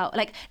reach out.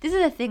 Like this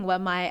is a thing where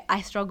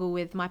I struggle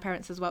with my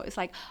parents as well. It's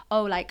like,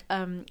 I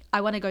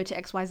want to go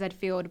to XYZ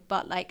field,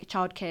 but like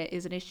childcare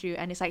is an issue,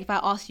 and it's like if I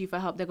ask you for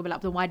help, they're gonna be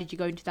like, then why did you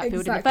go into that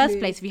field in the first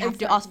place if you have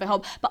to ask for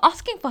help? But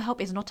asking for help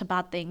is not a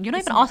bad thing. You're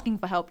not even asking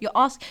for help. You're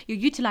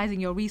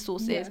utilizing your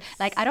resources. Yes.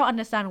 Like I don't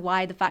understand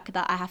why the fact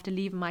that I have to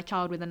leave my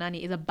child with a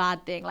nanny is a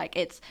bad thing. Like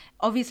it's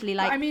obviously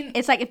like, I mean,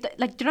 it's like, if do you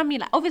know what I mean?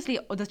 Like obviously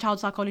the child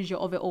psychology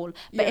of it all,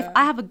 but if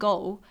I have a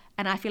goal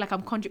and I feel like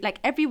I'm like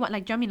everyone,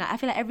 like, do you know what I mean? Like, I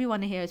feel like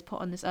everyone here is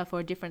put on this earth for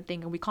a different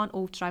thing, and we can't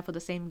all strive for the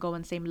same goal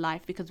and same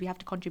life, because we have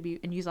to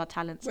contribute and use our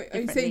talents differently.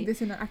 Are you saying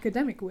this in an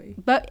academic way?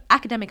 But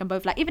academic and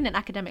both, like, even in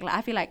academic, like,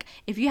 I feel like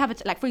if you have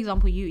like, for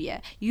example,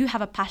 you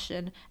have a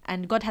passion,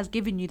 and God has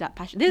given you that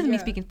passion. This is me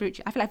speaking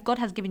spiritually. I feel like God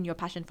has given you a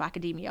passion for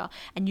academia,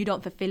 and you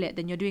don't fulfill it,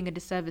 then you're doing a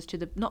disservice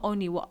to not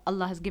only what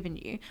Allah has given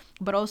you,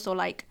 but also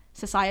like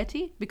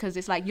society, because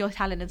it's like your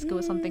talent and skill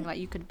is something like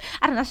you could,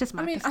 I don't know, that's just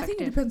my perspective. I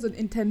think it depends on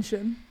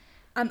intention,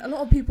 and a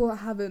lot of people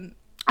haven't.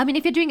 I mean,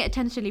 if you're doing it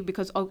intentionally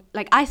because,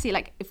 like, I see,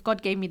 like, if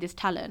God gave me this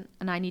talent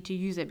and I need to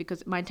use it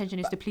because my intention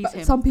is to please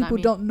him. Some people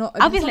don't know.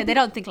 Obviously, they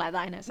don't think like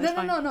that, I know. So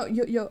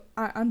no.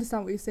 I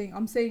understand what you're saying.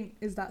 I'm saying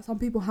is that some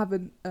people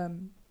haven't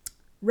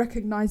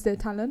recognized their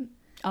talent.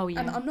 Oh, yeah.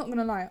 And I'm not going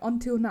to lie,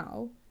 until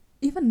now,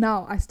 even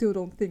now, I still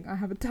don't think I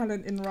have a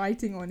talent in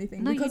writing or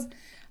anything. No, because,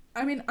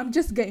 I mean, I'm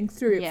just getting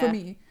through it for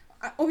me.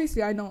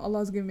 Obviously, I know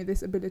Allah's given me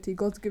this ability.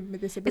 God's given me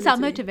this ability. It's our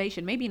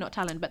motivation. Maybe not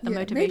talent, but the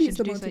motivation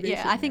to do so.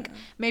 Yeah, I think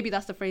maybe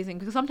that's the phrasing.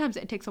 Because sometimes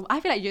it takes I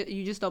feel like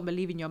you just don't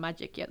believe in your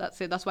magic yet.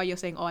 That's it. That's why you're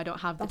saying, oh, I don't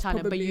have the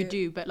talent. But you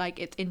do. But, like,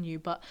 it's in you.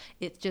 But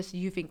it's just,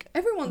 you think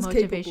everyone's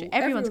motivation.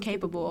 Everyone's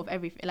capable of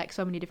everything. Like,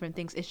 so many different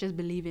things. It's just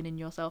believing in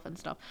yourself and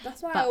stuff.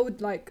 That's why I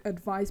would, like,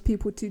 advise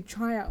people to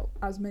try out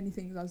as many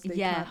things as they can.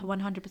 Yeah,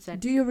 100%.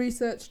 Do your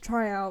research,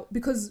 try out.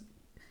 Because,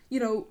 you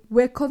know,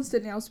 we're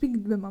constantly... I was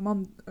speaking with my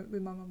mum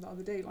the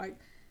other day, like...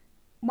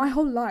 our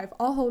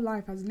whole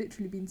life has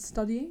literally been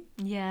studying.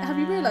 Yeah. Have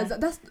you realised that?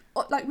 That's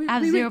like I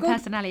have zero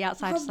personality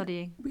outside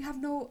studying. We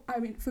have no. I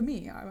mean, for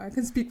me, I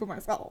can speak for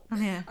myself.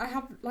 Yeah.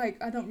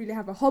 I don't really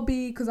have a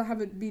hobby because I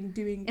haven't been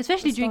doing.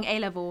 Especially during A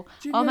level.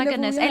 Oh my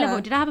goodness, A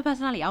level. Did I have a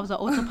personality? I was an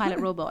autopilot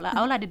robot. Like,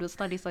 all I did was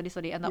study,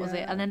 and that was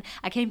it. And then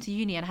I came to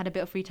uni and had a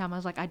bit of free time. I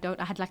was like, I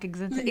had like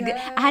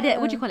I had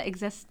a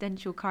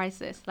existential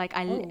crisis. Like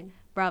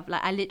bruv,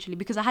 like, I literally,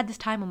 because I had this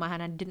time on my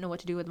hand, I didn't know what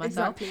to do with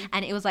myself. Exactly.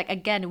 And it was like,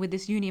 again, with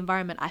this uni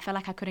environment, I felt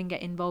like I couldn't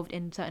get involved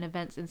in certain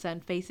events in certain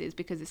phases,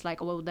 because it's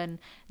like, well, then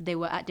they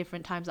were at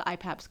different times that I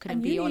perhaps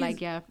couldn't be, or like,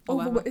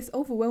 it's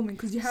overwhelming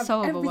because you have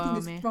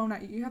everything is thrown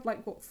at you. You have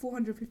like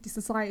 450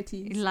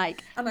 societies,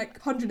 like, and like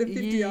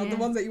 150 are the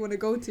ones that you want to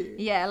go to.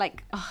 Yeah,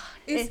 like,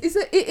 it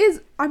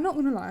is. I'm not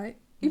gonna lie,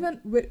 even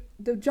with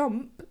the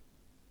jump.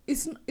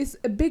 It's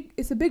a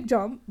big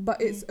jump,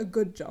 but it's a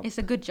good jump. It's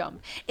a good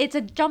jump. It's a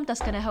jump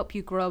that's going to help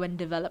you grow and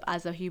develop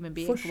as a human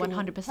being,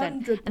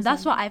 100%. And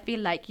that's what I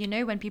feel like, you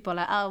know, when people are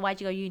like, oh, why'd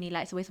you go uni?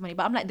 Like, it's a waste of money.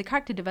 But I'm like, the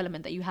character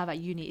development that you have at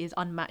uni is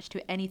unmatched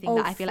to anything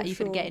that I feel like you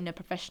could get in a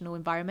professional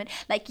environment.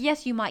 Like,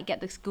 yes, you might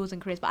get the skills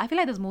and careers, but I feel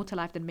like there's more to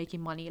life than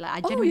making money. Like,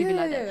 I genuinely feel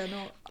like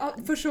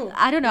that. For sure.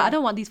 I don't know. I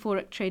don't want these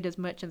forex traders,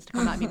 merchants to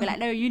come at me and be like,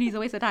 no, uni's a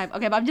waste of time.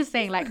 Okay, but I'm just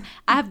saying, like,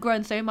 I have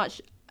grown so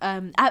much.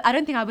 I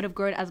don't think I would have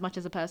grown as much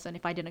as a person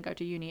if I didn't go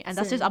to uni, and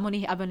that's just I've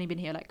only been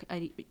here like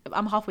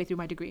I'm halfway through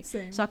my degree.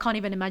 Same. So I can't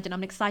even imagine.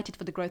 I'm excited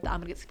for the growth that I'm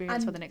gonna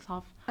experience for the next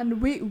half.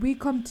 And we've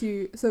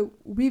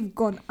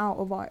gone out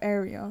of our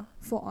area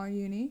for our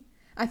uni.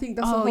 I think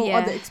that's a whole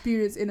other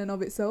experience in and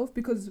of itself,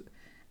 because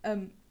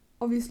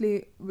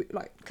obviously,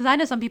 like, because I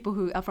know some people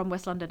who are from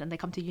West London and they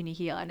come to uni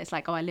here, and it's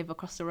like, oh, I live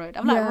across the road.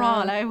 I'm like,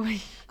 raw.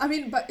 Like, I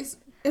mean, but it's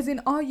as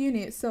in our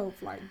uni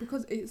itself, like,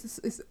 because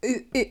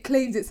it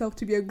claims itself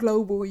to be a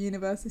global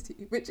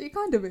university, which it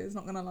kind of is.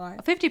 Not gonna lie.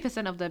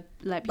 50% of the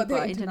like people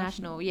are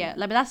international. Yeah,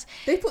 like, but that's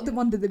they put them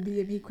under the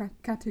BME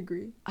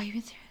category. Are you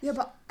serious? Yeah,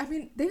 but I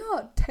mean, they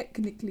are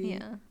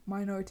technically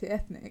minority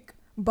ethnic,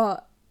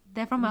 but.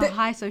 They're from a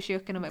high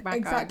socioeconomic background.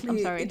 Exactly. I'm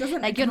sorry.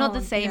 Like, you're not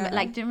the same. Yeah.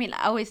 Like, do you know what I mean? Like,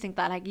 I always think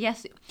that, like,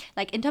 yes,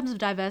 like, in terms of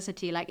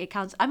diversity, like, it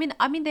counts. I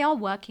mean, they are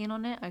working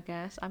on it, I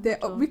guess.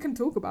 We can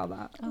talk about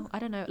that. Oh, I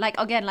don't know. Like,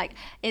 again, like,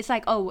 it's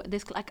like, oh,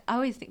 this, like, I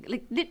always think,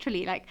 like,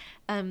 literally, like,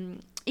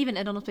 even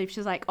at Donald's place,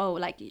 she's like, oh,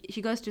 like, she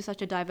goes to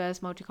such a diverse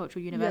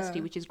multicultural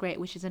university, which is great,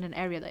 which is in an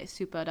area that is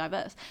super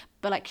diverse.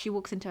 But, like, she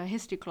walks into a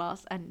history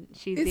class and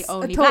she's the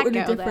only black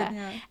girl there.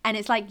 Yeah. And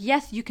it's like,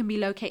 yes, you can be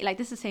located. Like,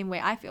 this is the same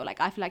way I feel. Like,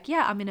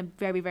 yeah, I'm in a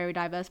very, very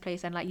diverse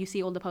place. And, like, you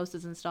see all the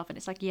posters and stuff. And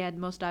it's like, yeah,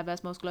 most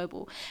diverse, most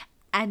global.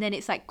 And then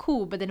it's like,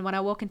 cool, but then when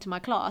I walk into my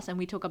class and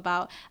we talk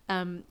about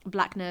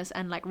blackness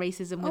and like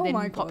racism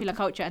within popular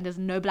culture, and there's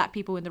no black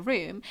people in the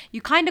room,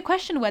 you kind of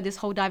question where this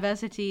whole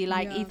diversity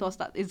ethos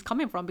that is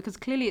coming from, because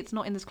clearly it's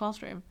not in this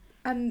classroom.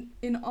 And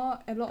in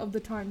art, a lot of the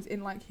times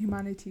in like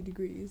humanity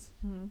degrees,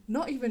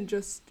 not even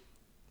just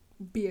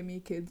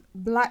BME kids,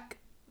 black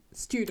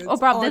students. Oh,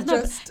 bro,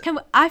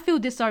 I feel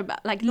this sorry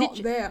about like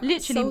literally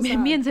so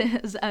me and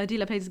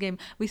Dila plays this game.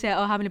 We say,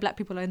 oh, how many black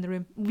people are in the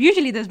room?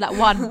 Usually there's like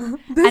one. And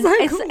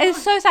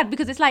it's so sad,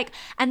 because it's like,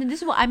 and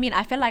this is what I mean,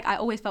 I feel like I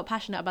always felt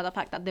passionate about the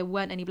fact that there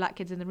weren't any black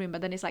kids in the room,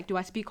 but then it's like, do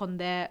I speak on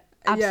their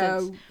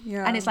absence?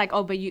 And it's like,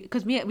 oh, but you,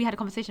 because we had a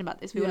conversation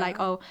about this. We were like,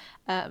 oh,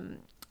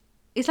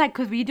 it's like,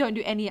 because we don't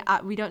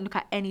look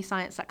at any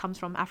science that comes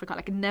from Africa.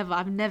 Like,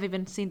 I've never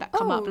even seen that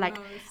come up. Like,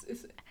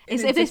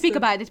 if they speak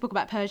about it, they speak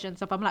about Persia and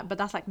stuff. I'm like, but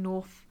that's like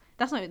North.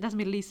 That's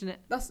Middle East, isn't it?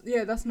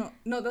 That's not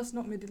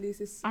Middle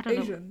East. It's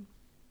Asian.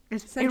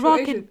 It's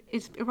Iraq.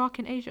 It's Iraq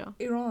in Asia.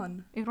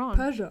 Iran.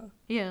 Persia.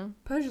 Yeah.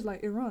 Persia's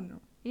like Iran.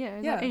 Yeah,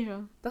 is that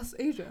Asia? That's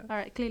Asia. All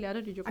right, clearly I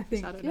don't do geography. I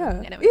think, So I don't yeah, know.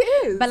 Anyway.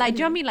 it is. But like, do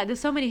you know what I mean? Like, there's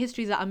so many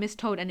histories that are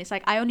mistold, and it's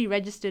like I only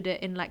registered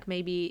it in like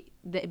maybe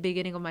the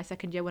beginning of my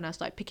second year when I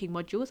started picking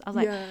modules. I was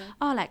like,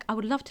 oh, like I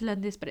would love to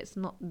learn this, but it's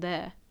not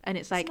there, and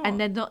it's like, and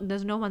then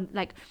there's no one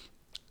like.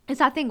 It's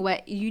that thing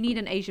where you need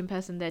an Asian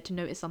person there to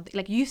notice something.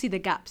 Like, you see the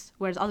gaps,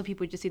 whereas other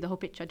people just see the whole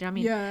picture. Do you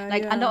know what I mean?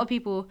 Like, a lot of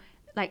people,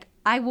 like,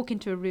 I walk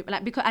into a room,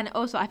 like, because, and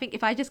also, I think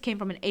if I just came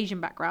from an Asian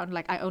background,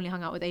 like, I only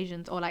hung out with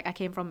Asians, or, like, I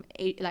came from,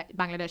 like,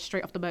 Bangladesh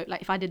straight off the boat,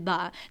 like, if I did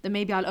that, then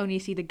maybe I'll only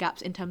see the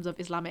gaps in terms of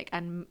Islamic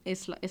and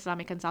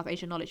South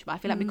Asian knowledge. But I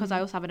feel like because I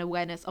also have an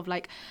awareness of,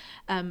 like,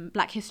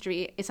 Black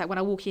history, it's like when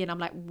I walk in, I'm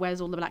like,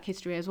 where's all the Black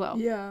history as well?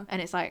 Yeah.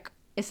 And it's like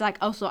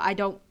also, I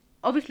don't,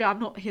 obviously I'm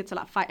not here to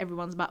like fight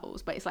everyone's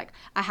battles, but it's like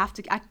I have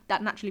to,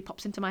 that naturally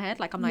pops into my head.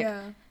 Like I'm like,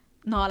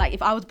 no, like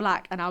if I was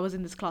Black and I was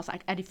in this class,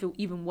 I'd feel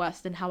even worse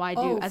than how I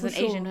do as an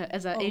Asian,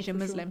 as an Asian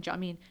Muslim. Do you know what I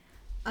mean?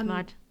 It's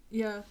mad.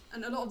 Yeah,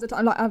 and a lot of the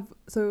time,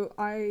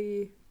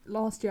 like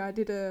last year I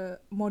did a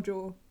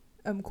module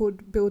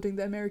called Building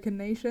the American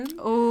Nation.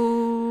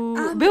 Oh,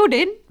 and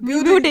building.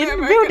 Let's not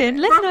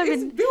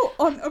even. It's built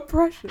on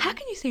oppression. How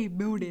can you say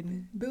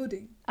building?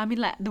 Building. I mean,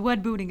 like the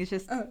word building is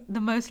just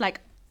the most like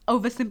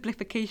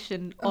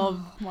oversimplification of.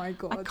 Oh my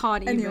god! I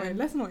can't even. Anyway,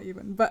 let's not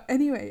even. But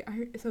anyway,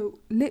 so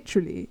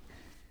literally,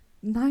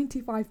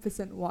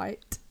 95%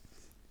 white,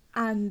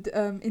 and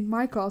in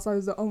my class I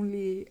was the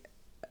only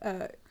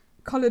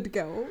coloured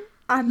girl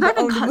and the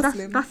only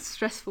Muslim. That's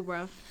stressful,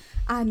 bro.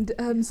 And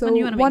so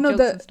one of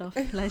the stuff.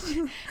 the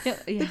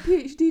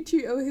PhD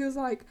tutor, he was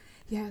like,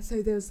 yeah,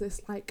 so there's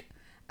this like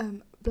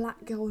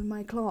Black girl in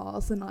my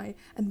class, and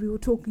we were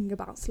talking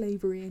about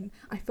slavery, and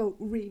I felt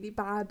really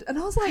bad, and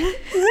I was like,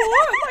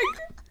 what?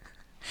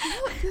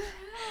 What the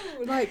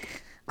hell?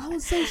 Like, I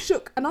was so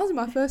shook, and I was in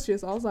my first year,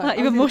 so I was like,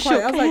 even more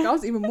shook. I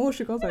was even more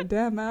shook. I was like,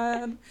 damn,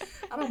 man,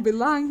 I don't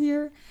belong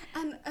here.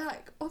 And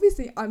like,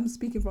 obviously, I'm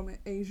speaking from an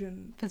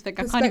Asian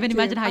perspective. I can't even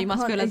imagine how you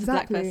must feel as a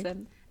Black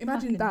person.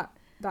 Imagine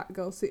that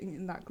girl sitting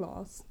in that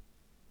class,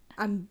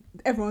 and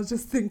everyone's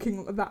just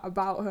thinking that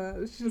about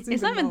her.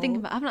 It's not even thinking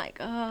about. I'm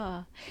like,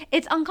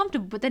 it's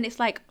uncomfortable. But then it's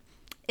like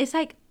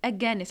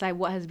again, it's like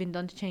what has been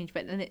done to change.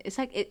 But then it's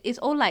like it's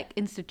all like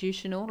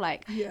institutional.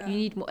 Like you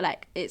need more.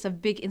 Like it's a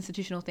big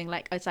institutional thing.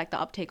 Like it's like the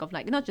uptake of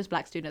like not just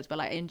Black students, but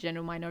like in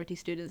general minority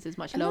students is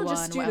much lower, not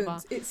just and students,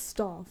 whatever. It's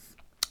staff.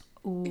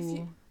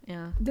 Ooh,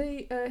 yeah.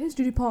 The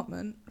history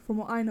department, from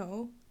what I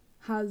know,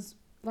 has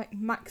like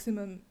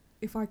maximum,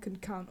 if I can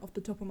count off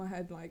the top of my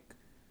head, like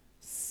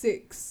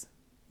 6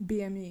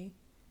 BME.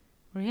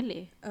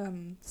 Really?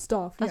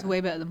 Staff. That's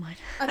way better than mine.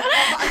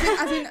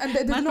 And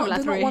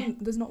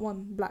there's not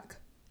one Black.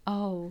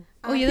 Oh.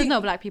 There's no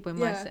Black people in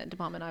my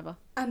department either,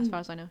 as far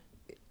as I know.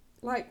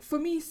 Like for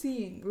me,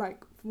 seeing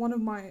like one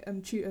of my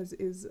tutors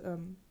is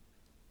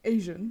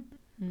Asian,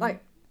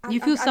 like you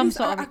feel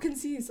I can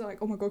see it's like,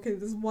 oh my god, okay,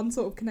 there's one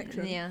sort of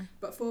connection. Yeah.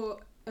 But for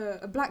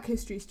a Black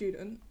history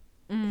student,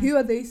 who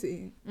are they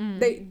seeing?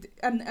 They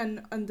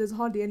and there's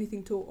hardly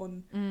anything taught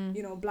on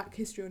Black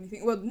history or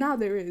anything. Well, now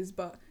there is,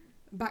 but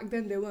back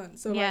then there weren't.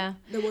 So like,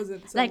 there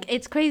wasn't. So. Like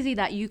it's crazy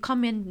that you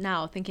come in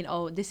now thinking,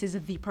 oh, this is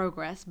the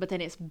progress, but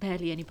then it's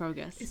barely any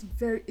progress. It's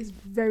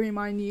very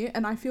minute,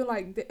 and I feel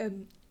like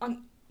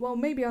well,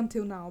 maybe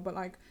until now, but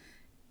like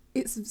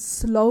it's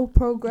slow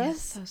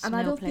progress, and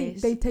I don't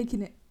think they've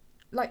taken it.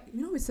 Like,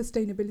 with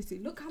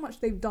sustainability, look how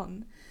much they've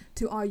done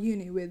to our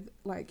uni with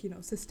like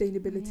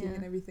sustainability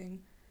and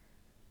everything.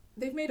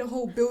 They've made a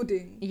whole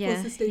building for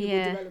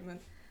sustainable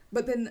development,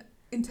 but then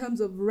in terms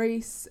of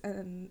race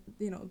and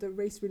the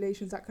race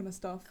relations, that kind of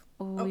stuff.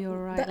 Oh, you're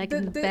right.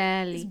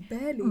 Barely.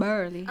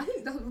 I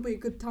think that would be a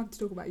good time to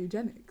talk about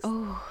eugenics.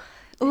 Oh,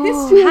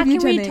 history how of can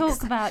eugenics we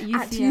talk about UCL?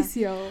 At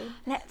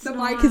UCL. The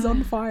mic is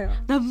on fire.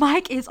 The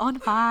mic is on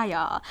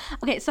fire.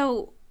 Okay,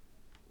 so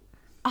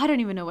I don't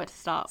even know where to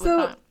start with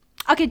that.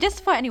 Okay,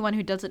 just for anyone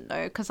who doesn't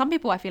know, because some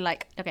people I feel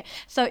like, okay,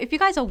 so if you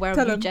guys are aware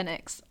of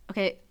eugenics,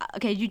 okay,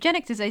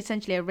 eugenics is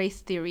essentially a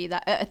race theory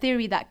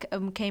that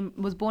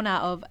was born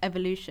out of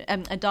evolution,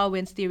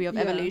 Darwin's theory of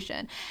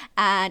evolution,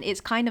 and it's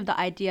kind of the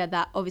idea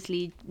that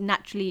obviously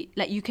naturally,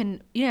 like you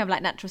have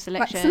like natural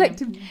selection,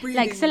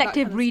 like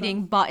selective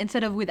breeding, but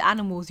instead of with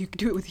animals, you can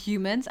do it with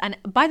humans. And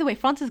by the way,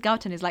 Francis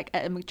Galton is like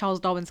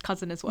Charles Darwin's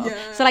cousin as well.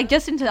 Yeah. So like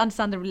just to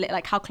understand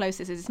like how close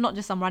this is, it's not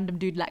just some random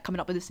dude like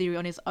coming up with a theory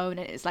on his own,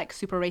 and it's like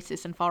super racist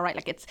and far right.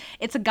 Like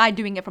it's a guy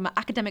doing it from an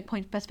academic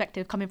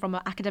perspective, coming from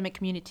an academic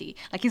community.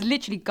 Like he's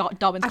literally got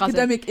Darwin's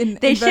academic cousin.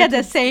 They share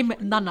the same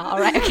nana, all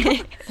right?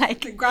 Okay,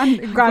 like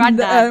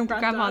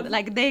grandmother.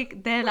 Like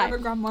they're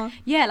like grandma.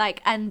 Yeah,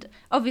 like, and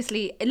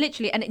obviously,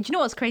 literally, and do you know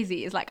what's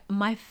crazy is like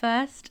my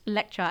first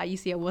lecture at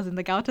UCL was in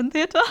the Galton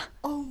Theatre.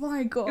 Oh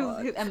my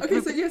god.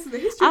 Okay, so yes, the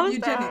history of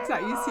eugenics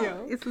at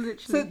UCL. It's literally.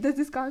 So there's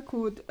this guy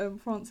called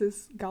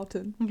Francis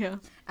Galton. Yeah.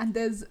 And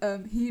there's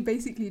he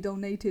basically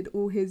donated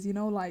all his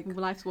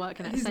life's work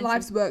and his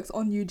life's works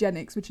on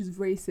eugenics, which is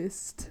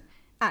racist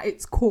at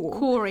its core.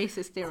 Core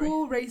racist theory.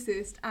 Core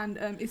racist, and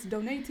it's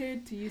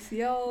donated to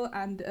UCL,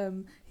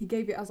 and he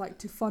gave it as like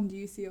to fund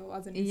UCL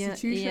as an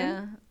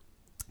institution.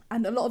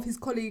 And a lot of his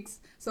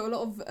colleagues, so a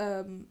lot of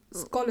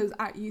scholars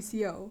at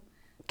UCL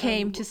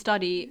came to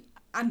study.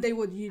 And they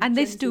would and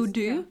they still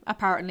do,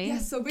 apparently. Yeah,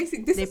 so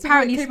basically, they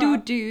apparently still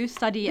do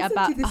study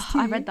about.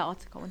 I read that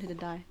article. I wanted to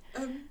die.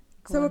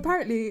 So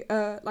apparently,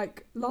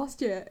 like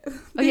last year.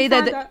 Okay,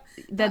 the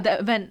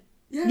event.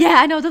 Yeah,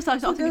 I know.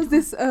 There was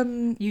this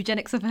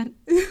eugenics event.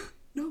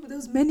 No, but there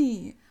was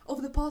many.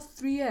 Over the past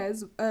 3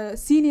 years,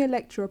 senior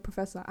lecturer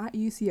professor at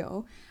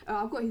UCL.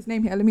 I've got his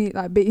name here. Let me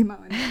like bait him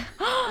out.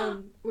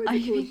 Are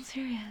you being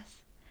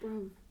serious?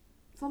 Bro,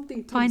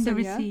 something Thompson. Find the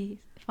receipt.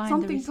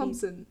 Something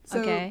Thompson. So,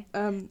 okay.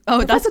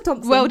 Professor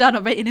Thompson. Well done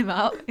on baiting him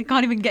out. He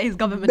can't even get his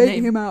government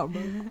baiting name. Him out,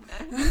 bro.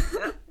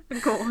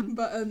 Go on.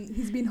 But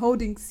he's been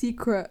holding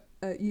secret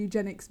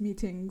eugenics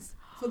meetings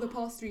for the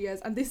past 3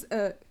 years, and this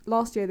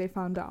last year they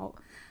found out.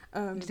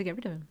 Did they get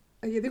rid of him?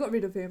 Yeah, they got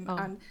rid of him.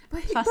 Oh.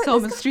 But I saw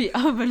him on the street.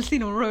 I've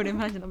seen him on the road.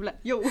 Imagine, I'm like,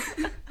 yo.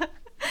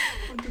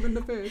 Punch him in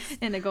the face.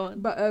 And they go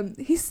on. But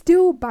he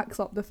still backs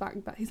up the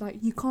fact that he's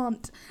like, you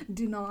can't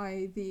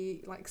deny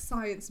the like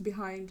science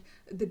behind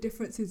the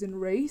differences in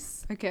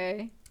race.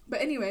 Okay.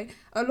 But anyway,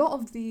 a lot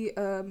of the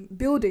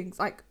buildings,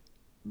 like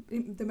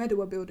the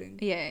Medawar building,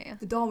 the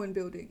Darwin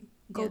building,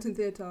 Galton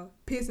Theatre,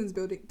 Pearson's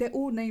building, they're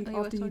all named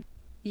after you.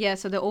 Yeah,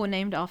 so they're all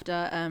named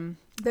after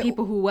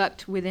people who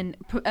worked within,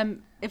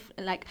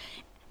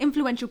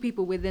 influential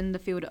people within the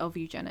field of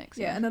eugenics.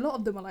 Yeah, and a lot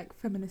of them are like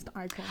feminist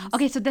icons.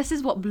 Okay, so this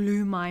is what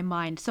blew my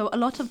mind. So a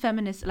lot of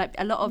feminists, like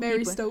a lot of Mary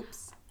people,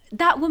 Stopes.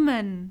 That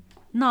woman,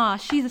 nah,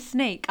 she's a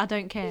snake. I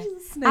don't care. She's a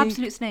snake.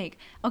 Absolute snake.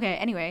 Okay,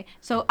 anyway,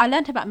 so I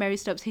learned about Mary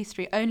Stopes'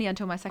 history only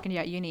until my second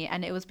year at uni,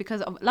 and it was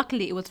because of,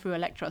 luckily it was through a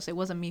lecturer, so it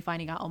wasn't me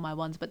finding out on my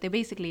ones, but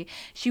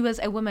she was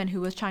a woman who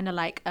was trying to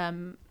like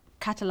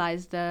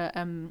catalyze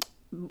the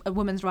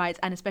women's rights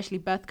and especially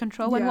birth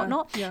control and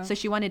whatnot. Yeah. So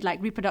she wanted like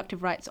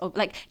reproductive rights, or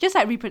like just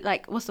like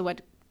what's the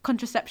word?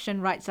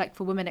 Contraception rights, like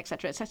for women,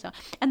 etc., etc.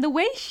 And the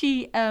way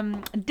she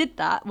did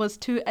that was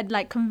to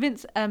like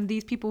convince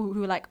these people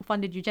who like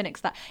funded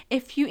eugenics that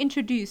if you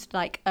introduced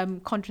like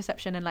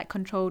contraception and like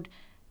controlled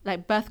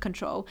like birth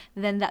control,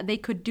 then that they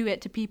could do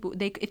it to people.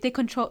 If they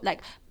control,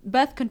 like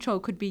birth control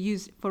could be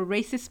used for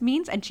racist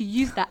means, and she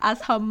used that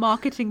as her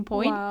marketing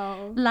point.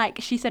 Wow. Like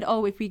she said,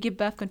 oh, if we give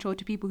birth control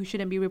to people who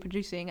shouldn't be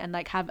reproducing and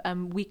like have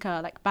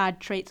weaker like bad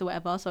traits or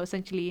whatever, so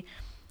essentially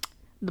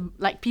the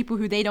like people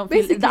who they don't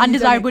basically feel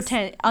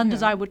the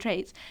undesirable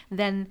traits,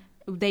 then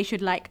they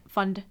should like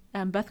fund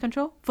birth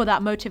control for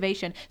that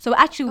motivation. So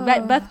actual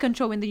birth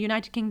control in the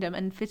United Kingdom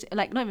and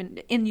like not even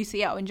in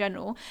UCL in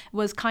general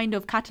was kind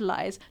of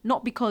catalyzed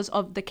not because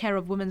of the care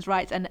of women's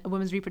rights and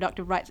women's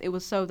reproductive rights. It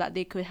was so that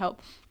they could help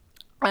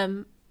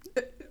racism,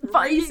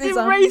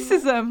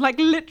 like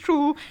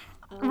literal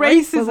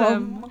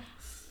racism.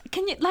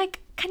 Can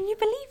you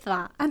believe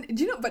that? And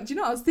do you know what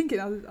I was thinking?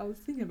 I was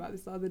thinking about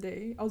this the other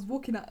day. I was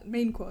walking at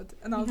Main Quad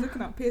and I was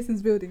looking at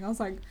Pearson's building. I was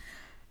like,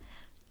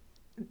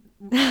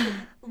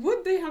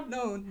 would they have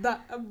known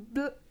that a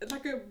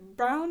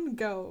brown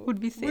girl would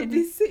be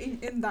sitting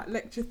in that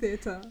lecture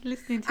theatre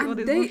listening to all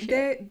this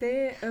bullshit?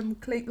 They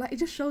claim, like, it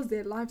just shows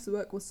their life's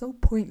work was so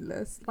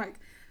pointless. Like,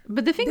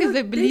 but the thing is,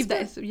 they believe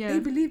that they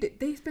believed it.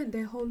 They spent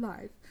their whole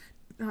life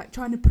like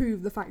trying to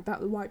prove the fact that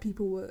the white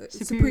people were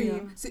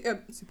superior,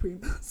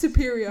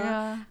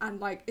 and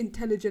like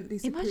intelligently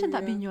superior. Imagine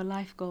that being your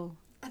life goal.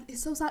 And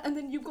it's so sad. And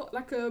then you've got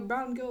like a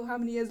brown girl how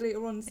many years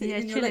later on sitting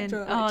in chilling.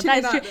 your lecture.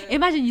 Like, that's true.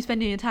 Imagine you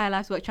spending your entire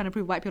life's work trying to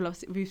prove white people are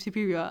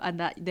superior and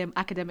that they're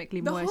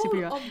academically more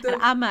superior. And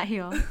I'm out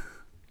here.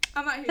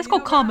 It's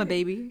called karma,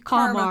 baby.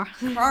 Karma.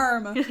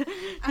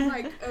 And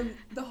like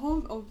the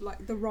whole of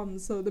like the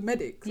runs, so the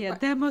medics. Yeah,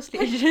 like, they're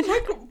mostly Asian.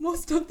 Like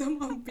most of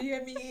them are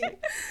BME.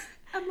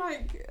 And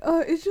like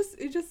it's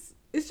just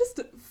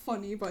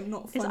funny but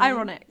not funny. It's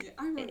ironic. Yeah,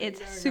 ironic.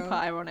 It's super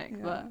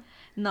ironic, but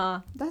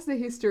nah. That's the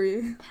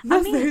history.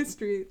 The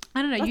history.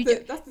 I don't know.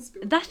 That's the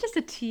spilled. That's just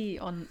a tea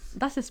on.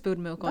 That's the spilled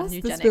milk on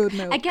eugenics. The spilled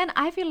milk. Again,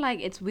 I feel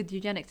like it's with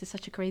eugenics. It's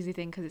such a crazy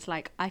thing because it's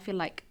like I feel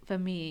like for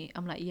me,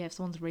 I'm like, yeah, if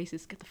someone's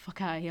racist, get the fuck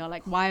out of here.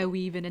 Like, why are we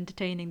even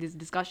entertaining this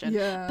discussion?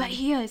 Yeah. But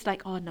here it's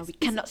like, oh no, we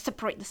cannot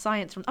separate the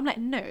science from. I'm like,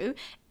 no.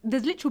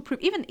 There's literal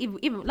proof. Even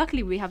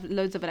luckily, we have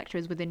loads of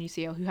lecturers within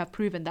UCL who have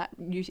proven that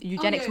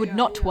eugenics would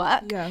not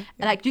work. Yeah.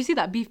 Like, do you see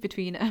that beef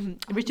between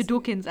Richard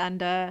Dawkins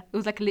and it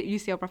was like a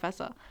UCL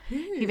professor?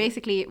 He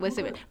basically was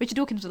Richard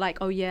Dawkins was like,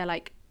 oh yeah,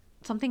 like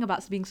something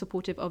about being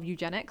supportive of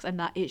eugenics and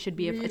that it should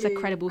be it's a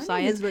credible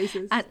science.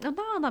 And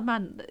no,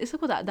 man, it's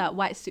called that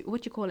white suit.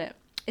 What do you call it?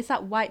 It's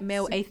that white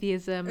male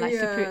atheism, like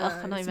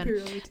I'm not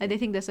even. Like, they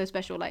think they're so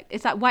special. Like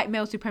it's that white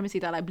male supremacy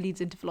that like bleeds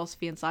into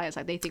philosophy and science.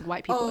 Like they think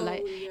white people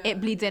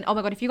it bleeds in. Oh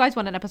my god! If you guys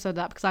want an episode of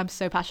that, because I'm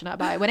so passionate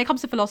about it. When it comes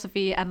to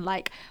philosophy and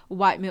like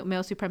white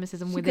male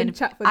supremacism within,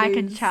 I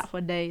can chat for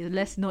days.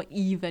 Let's not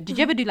even. Did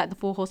you ever do like the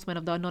 4 horsemen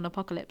of the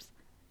non-apocalypse?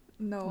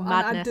 No,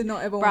 I did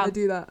not ever want to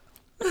do that.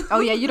 Oh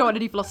yeah, you don't want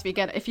to do philosophy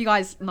again. If you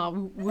guys,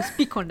 we'll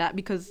speak on that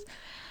because.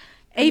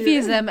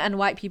 Atheism and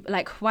white people,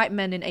 like white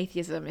men in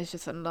atheism, is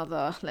just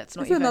another. Let's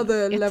not. It's even.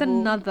 Another level. It's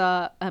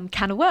another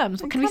can of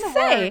worms. What can we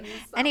say?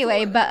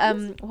 Anyway, but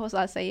what was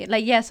I saying?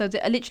 Like, yeah. So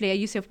literally,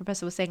 a UCL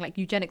professor was saying like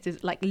eugenics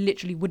is like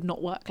literally would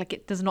not work. Like,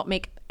 it does not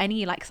make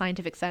any like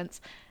scientific sense.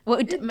 Well,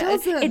 it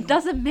doesn't. It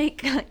doesn't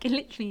make like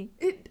literally.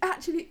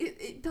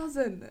 It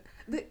doesn't.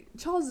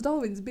 Charles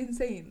Darwin's been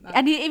saying that,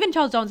 and even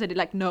Charles Darwin said it.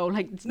 Like, no.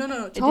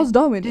 Charles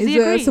Darwin is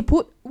a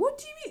support. What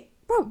do you mean,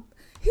 bro?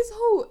 His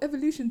whole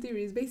evolution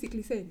theory is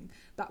basically saying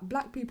that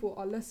black people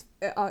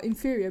are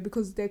inferior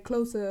because they're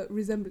closer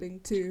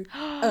resembling to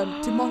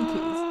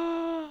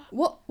monkeys.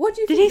 What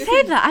do you think? Did he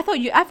say that?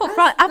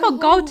 I thought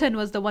Galton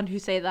was the one who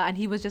said that, and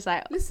he was just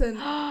like, listen,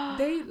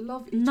 they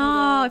love each other.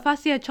 No, if I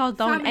see a Charles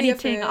Darwin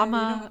anything, I'm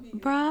a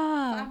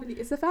bruh.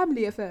 It's a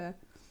family affair.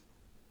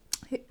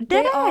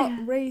 They are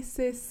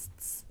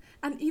racists,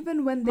 and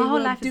even when they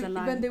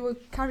were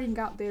carrying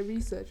out their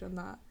research on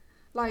that.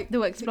 Like, they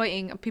were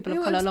exploiting people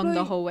of colour along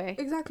the whole way.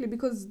 Exactly,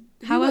 because...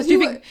 Who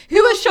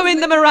was showing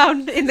them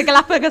around in the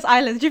Galapagos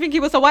Islands? Do you think he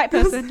was a white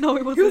person? No,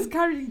 it wasn't. He was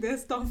carrying their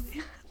stuff.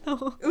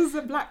 No. It was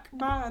a black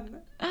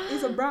man. It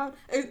was a brown...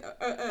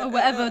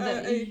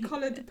 a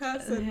coloured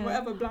person, yeah.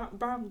 Whatever,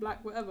 brown,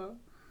 black, whatever.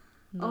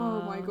 No.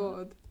 Oh my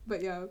God.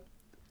 But yeah,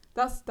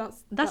 that's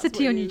the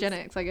tea on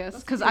eugenics, I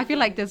guess. Because I feel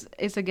like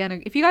it's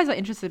again, if you guys are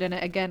interested in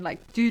it, again,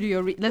 like, do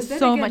your... There's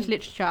so much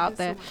literature out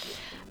there.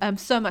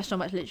 So much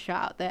literature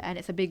out there, and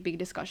it's a big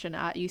discussion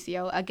at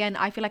UCL. Again,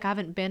 I feel like I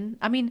haven't been.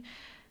 I mean,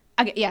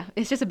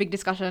 it's just a big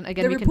discussion.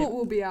 Again, the report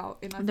will be out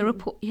in July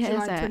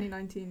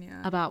 2019.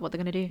 Yeah, about what they're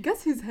gonna do.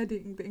 Guess who's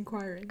heading the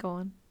inquiry? Go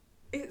on.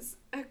 It's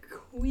a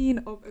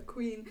queen of a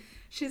queen.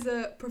 She's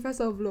a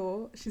professor of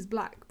law. She's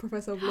black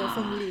professor of law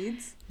from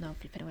Leeds. No,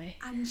 flip it away.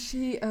 And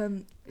she's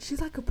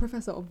like a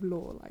professor of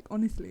law. Like,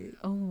 honestly.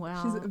 Oh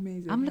wow. She's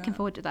amazing. I'm looking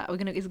forward to that.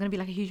 Is it gonna be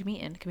like a huge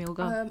meeting? Can we all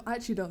go? I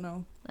actually don't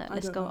know.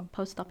 Let's go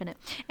post up in it.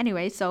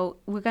 Anyway, so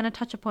we're gonna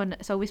touch upon.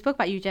 So we spoke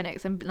about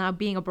eugenics and now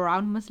being a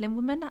brown Muslim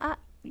woman at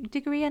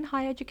degree in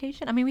higher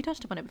education. I mean, we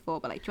touched upon it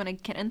before, but like, do you want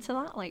to get into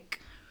that? Like,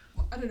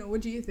 I don't know.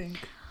 What do you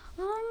think?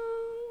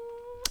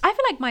 I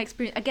feel like my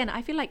experience, again,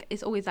 I feel like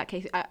it's always that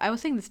case. I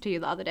was saying this to you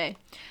the other day,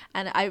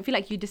 and I feel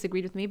like you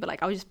disagreed with me, but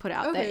like, I'll just put it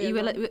out there.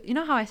 You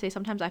know how I say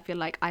sometimes I feel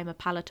like I'm a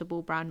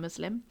palatable brown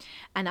Muslim,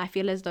 and I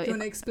feel as though... Do you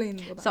want to explain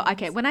what that means?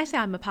 Okay, when I say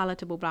I'm a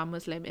palatable brown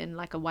Muslim in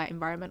like a white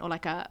environment or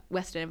like a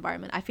Western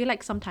environment, I feel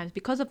like sometimes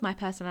because of my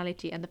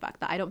personality and the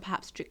fact that I don't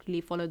perhaps strictly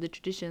follow the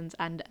traditions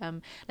and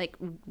like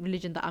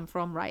religion that I'm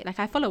from, right? Like,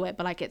 I follow it,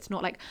 but like, it's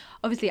not like...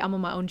 Obviously, I'm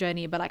on my own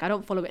journey, but like, I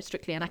don't follow it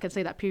strictly, and I can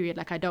say that period,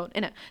 like, I don't,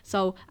 innit?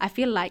 So I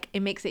feel like it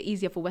makes it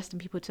easier for Western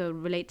people to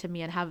relate to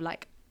me and have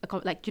like do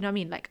you know what I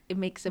mean? Like, it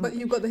makes them... But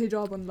you've got the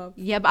hijab on, love.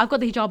 Yeah, but I've got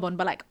the hijab on,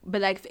 but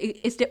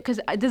it's because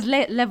there's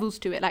levels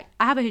to it. Like,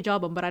 I have a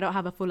hijab on, but I don't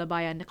have a full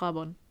abaya and niqab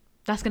on.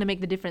 That's gonna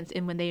make the difference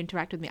in when they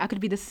interact with me. I could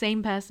be the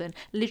same person,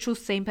 literal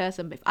same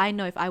person, but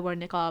if I wore a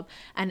niqab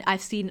and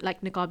I've seen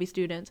like niqabi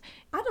students...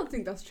 I don't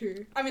think that's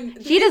true. I mean,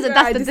 this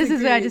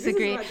is where I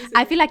disagree.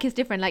 I feel like it's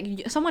different.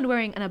 Like, someone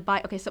wearing an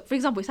abaya... Okay, so for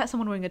example, it's like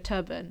someone wearing a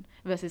turban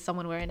versus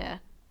someone wearing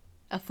a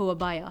full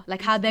abaya.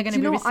 Like, how they're going to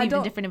be received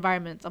in different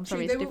environments. I'm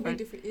sorry, it's different.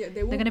 Yeah,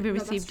 they're going to be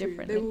received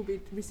differently. They will be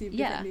received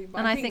differently.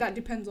 But I think that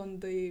depends on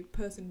the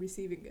person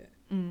receiving it.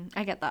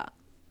 I get that.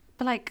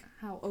 But like...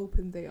 How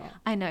open they are.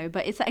 I know,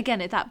 but it's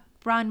that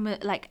brown...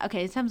 Like,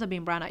 okay, in terms of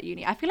being brown at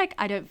uni, I feel like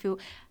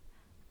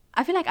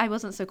I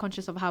wasn't so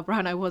conscious of how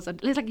brown I was, and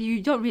it's like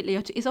you don't really.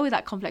 It's always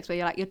that complex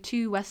where you're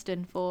too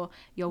Western for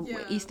your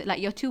East, like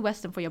you're too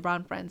Western for your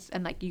brown friends,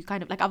 and like you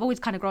kind of like I've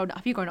always kind of grown.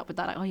 Have you grown up with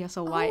that? Like, oh, you're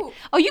so white.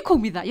 Oh, you call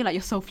me that. You're like,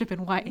 you're so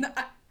flipping white. No,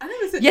 I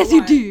never said. Yes,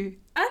 you do.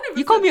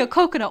 You call me a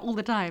coconut all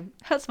the time.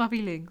 Hurts my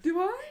feelings. Do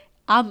I?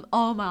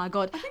 Oh my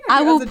God.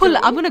 I will pull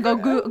it. I'm gonna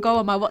go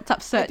on my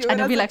WhatsApp search and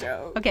it'll be like,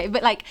 okay,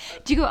 but like,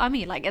 do you get what I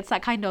mean? Like, it's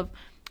that kind of.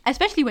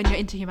 Especially when you're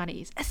into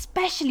humanities,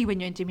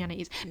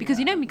 because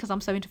you know me, because I'm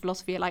so into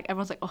philosophy, like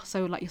everyone's like, oh,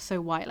 so like you're so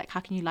white, like how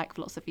can you like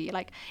philosophy,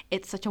 like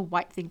it's such a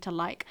white thing to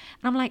like,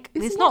 and I'm like,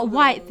 it's not a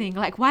white thing,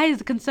 like why is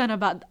the concern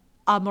about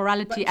our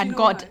morality and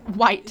God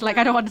white? Like,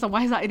 I don't understand,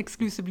 why is that an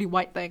exclusively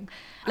white thing?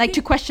 Like,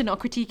 to question or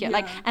critique it,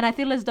 like, and I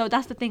feel as though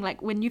that's the thing,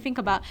 like when you think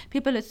about,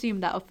 people assume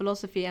that of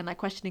philosophy and like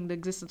questioning the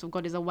existence of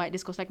God is a white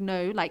discourse. Like,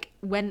 no, like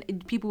when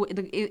people,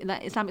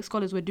 like Islamic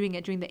scholars were doing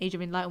it during the Age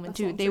of Enlightenment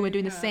too, they were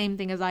doing the same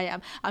thing as I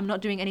am. I'm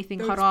not doing anything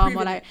haram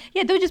or like,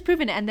 they were just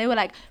proving it, and they were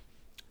like,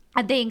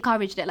 and they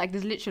encouraged it. Like,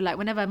 there's literally like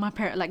whenever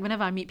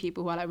I meet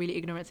people who are like really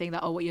ignorant, saying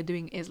that, oh, what you're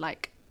doing is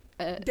like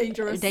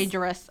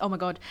dangerous. Oh my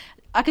God,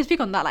 I can speak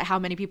on that, like how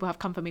many people have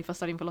come for me for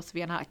studying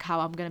philosophy, and like how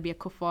I'm gonna be a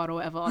kuffar or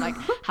whatever, or like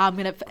how I'm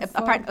gonna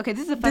okay,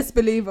 this is a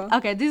disbeliever.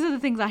 Okay, these are the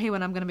things I hear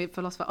when I'm gonna be a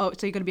philosopher. Oh,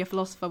 so you're gonna be a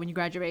philosopher when you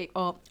graduate,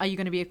 or are you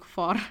gonna be a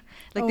kuffar?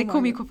 Like, they call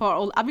me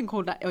kuffar. I've been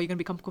called that. Oh, you're gonna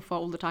become kuffar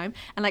all the time.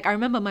 And like, I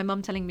remember my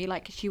mum telling me,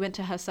 like, she went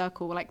to her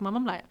circle, like my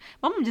mum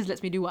just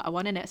lets me do what I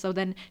want in it. So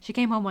then she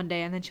came home one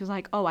day and then she was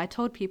like, oh, I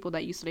told people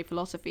that you study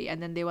philosophy,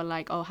 and then they were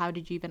like, oh, how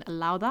did you even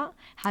allow that?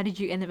 How did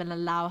you even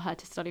allow her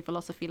to study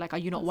philosophy? Like, are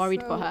you not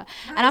worried for her?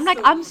 And I'm like,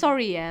 I'm sorry,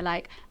 sorry, yeah,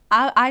 like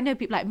I know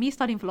people like me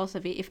studying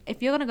philosophy.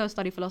 If you're gonna go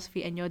study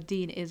philosophy and your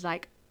dean is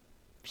like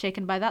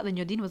shaken by that, then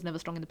your dean was never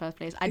strong in the first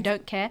place. I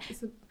don't care.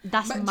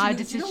 That's my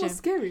decision. Do you know what's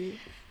scary?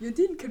 Your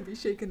dean can be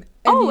shaken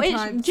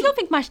anytime. Do you not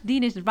think my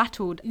dean is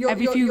rattled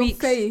every few weeks?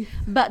 Faith.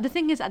 But the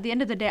thing is, at the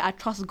end of the day, I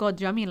trust God.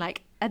 Do you know what I mean?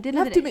 Like at the end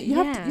of the day, you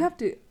have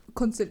to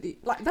constantly,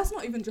 like, that's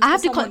not even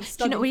just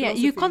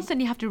you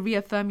constantly have to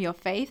reaffirm your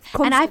faith.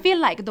 And I feel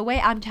like the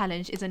way I'm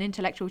challenged is an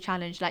intellectual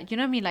challenge, like, you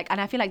know what I mean, like, and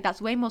I feel like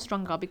that's way more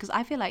stronger, because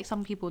I feel like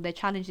some people, they're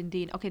challenged in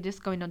deen, okay,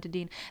 just going on to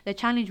deen, they're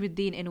challenged with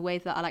deen in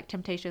ways that are like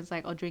temptations,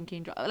 like, or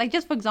drinking, like,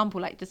 just for example,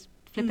 like, just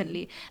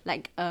flippantly,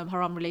 like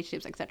haram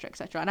relationships,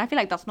 etc., and I feel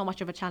like that's not much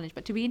of a challenge.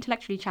 But to be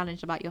intellectually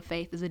challenged about your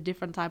faith is a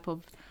different type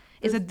of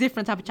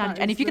challenge.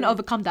 And if you can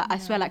overcome that, I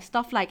swear, like,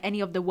 stuff like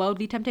any of the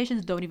worldly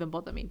temptations don't even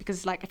bother me,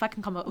 because, like, if I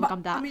can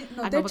overcome that,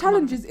 they're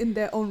challenges in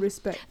their own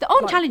respect, their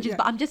own challenges.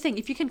 But I'm just saying,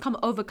 if you can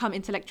overcome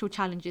intellectual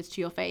challenges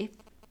to your faith,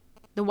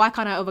 then why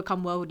can't I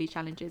overcome worldly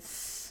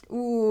challenges?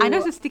 Ooh, I know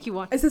it's a sticky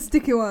one. It's a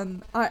sticky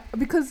one.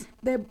 Because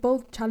they're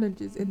both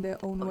challenges in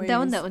their own ways. They're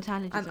on their own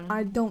challenges, and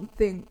I don't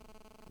think,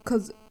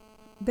 because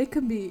they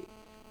can be,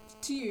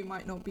 to you, it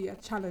might not be as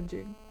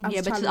challenging. But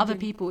to other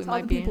people, it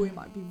might be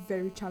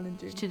very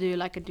challenging to do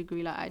like a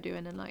degree like I do,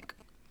 and then like,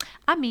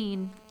 I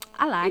mean,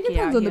 I like it. It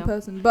depends on the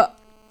person, but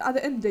at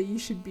the end of the day, you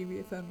should be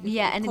reaffirming.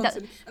 And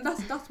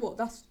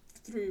that's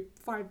through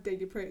 5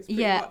 daily prayers.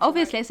 Yeah,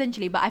 obviously,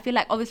 essentially, but I feel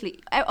like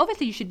obviously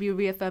you should be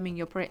reaffirming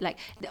your prayer. Like,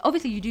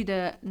 obviously, you do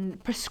the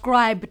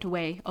prescribed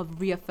way of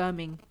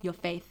reaffirming your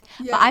faith.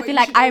 Yeah, but I feel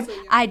like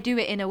I do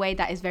it in a way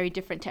that is very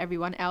different to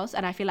everyone else,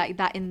 and I feel like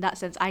that in that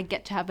sense, I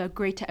get to have a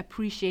greater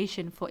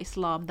appreciation for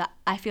Islam that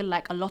I feel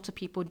like a lot of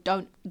people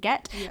don't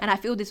get. Yeah. And I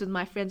feel this with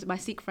my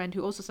Sikh friend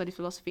who also studies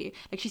philosophy.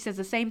 Like, she says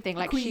the same thing.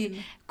 Like,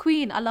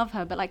 Queen, I love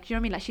her, but like, you know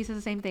what I mean? Like, she says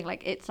the same thing.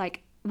 Like, it's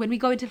like, when we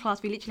go into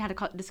class, we literally had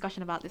a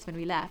discussion about this when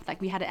we left.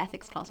 Like, we had an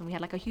ethics class and we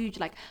had like a huge,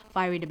 like,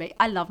 fiery debate.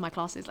 I love my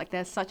classes. Like,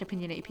 there's such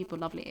opinionated people,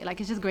 lovely. Like,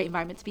 it's just a great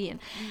environment to be in.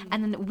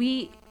 And then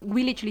we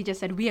literally just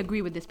said, we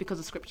agree with this because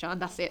of scripture,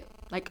 and that's it.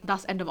 Like,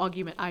 that's end of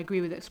argument. I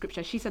agree with the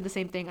scripture. She said the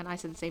same thing and I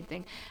said the same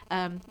thing.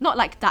 Not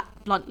like that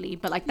bluntly,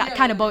 but like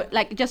that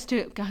like, just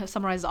to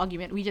summarize the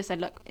argument, we just said,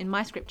 look, in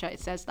my scripture,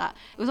 it says that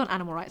it was on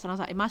animal rights. And I was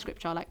like, in my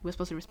scripture, like, we're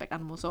supposed to respect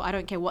animals. So I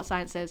don't care what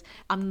science says.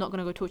 I'm not going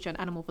to go torture an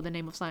animal for the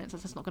name of science.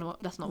 That's not what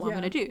I'm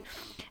going to do.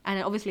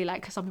 And obviously,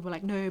 like, some people are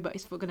like, no, but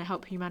it's going to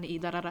help humanity,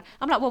 da da da.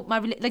 I'm like, well,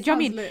 do you know what I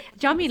mean? Do you know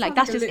what I mean? Like,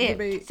 that's just it.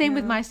 Debate. Same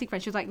with my Sikh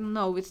friend. She was like,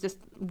 no, it's just,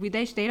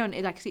 they don't,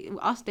 like, see,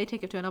 us, they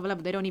take it to another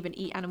level. They don't even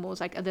eat animals.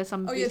 Like, there's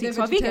some Sikhs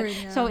who are vegan.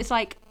 Yeah. So it's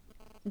like,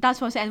 that's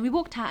what I'm saying. And we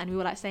walked out and we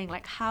were like saying,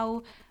 like,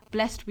 how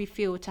blessed we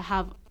feel to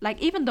have,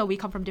 like, even though we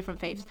come from different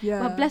faiths,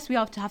 we're blessed we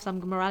are to have some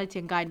morality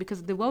and guide,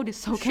 because the world is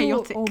so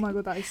chaotic. Oh my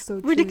god, that is so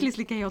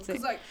ridiculously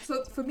chaotic. Like,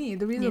 so for me,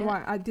 the reason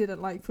why I didn't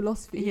like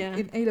philosophy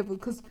in A level,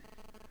 because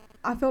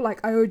I felt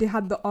like I already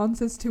had the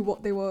answers to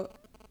what they were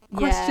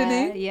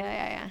questioning.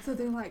 Yeah. So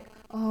they're like,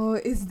 oh,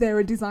 is there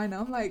a designer?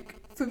 I'm like,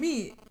 for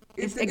me,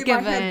 it's in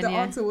given, my head, the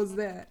answer was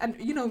there. And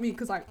you know me,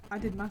 because I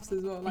did maths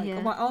as well.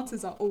 Like, my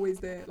answers are always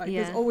there. Like,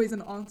 there's always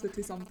an answer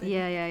to something.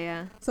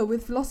 Yeah. So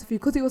with philosophy,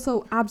 because it was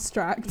so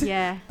abstract,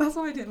 that's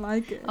why I didn't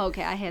like it.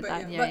 Okay, I hear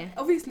that.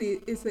 But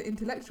obviously, it's an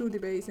intellectual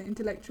debate. It's an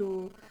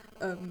intellectual,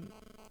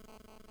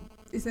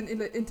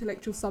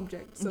 intellectual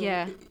subject. So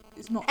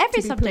it's not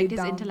every subject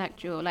is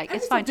intellectual. Like,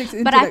 it's fine.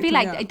 But I feel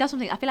like it does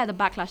something. I feel like the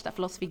backlash that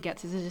philosophy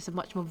gets is just a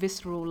much more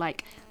visceral.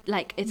 Like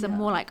it's a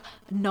more like,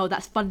 no,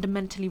 that's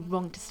fundamentally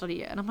wrong to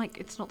study it. And I'm like,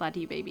 it's not that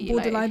deep, baby.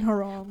 Borderline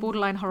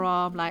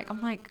haram. Like,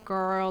 I'm like,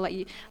 girl,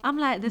 like, I'm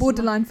like, this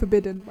borderline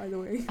forbidden, by the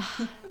way.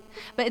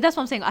 But that's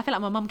what I'm saying. I feel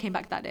like my mum came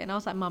back that day and I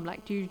was like, Mum,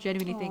 like, do you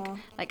genuinely think,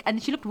 like,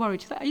 and she looked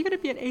worried. She's like, are you going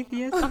to be an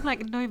atheist? I'm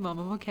like, no, Mum,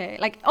 I'm okay.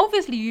 Like,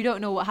 obviously you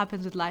don't know what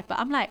happens with life, but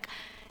I'm like,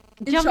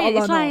 do you know what I mean?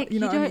 It's like, you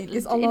know what I mean?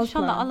 It's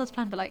Allah's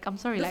plan, but like, I'm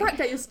sorry. The fact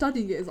that you're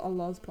studying it is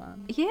Allah's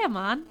plan. Yeah,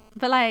 man.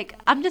 But like,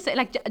 I'm just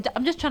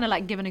trying to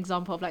like give an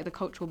example of like the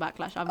cultural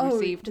backlash I've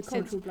received the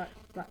since. Cultural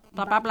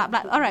blah blah blah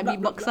blah. All right,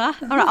 beatboxer.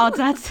 All right, our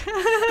dads.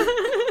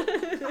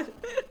 I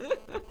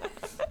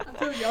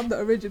told you I'm the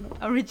original.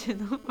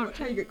 I'm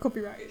trying to get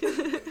copyrighted.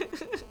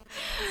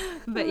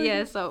 But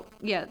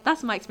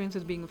that's my experience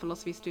with being a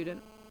philosophy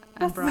student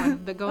and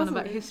brown. But go on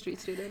about history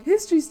student.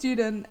 History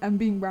student and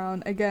being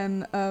brown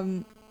again.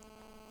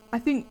 I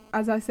think,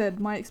 as I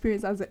said, my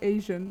experience as an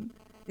Asian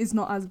is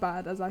not as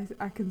bad as I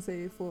can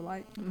say for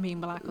like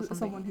being black or something.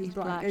 Someone who's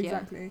black,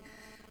 exactly.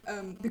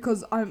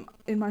 Because I'm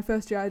in my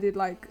first year, I did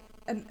like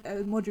a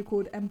module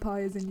called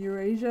Empires in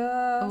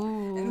Eurasia.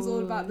 Ooh. It was all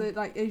about the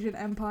like Asian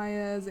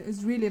empires. It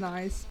was really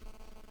nice.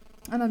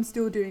 And I'm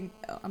doing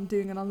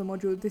another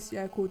module this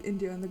year called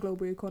India and the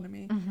Global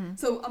Economy. Mm-hmm.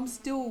 So I'm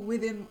still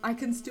I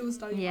can still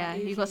study. Yeah,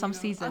 you've got some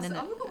season in it.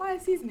 I've got my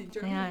seasoning.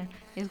 Yeah,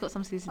 he's got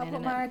some seasoning in it.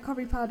 I've got my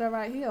curry powder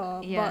right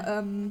here. Yeah.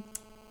 But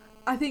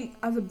I think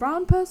as a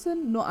brown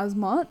person, not as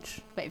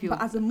much. But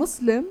as a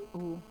Muslim,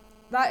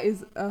 that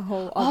is a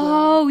whole other...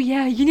 Oh,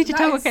 yeah, you need to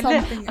tell me.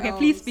 Okay, else.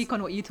 please speak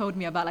on what you told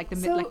me about, like, the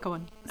so, like, go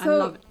on. I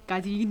love it.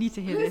 Guys, you need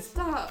to hear this.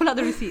 Pull out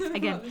the receipts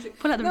again.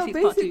 Pull out the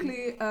receipts.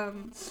 Basically,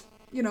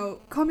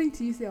 coming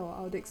to UCL,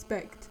 I would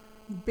expect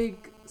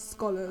big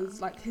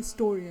scholars like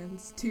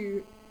historians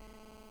to,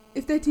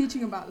 if they're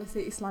teaching about, let's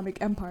say,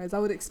 Islamic empires, I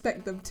would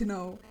expect them to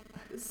know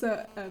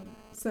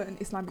certain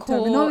Islamic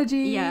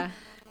terminology,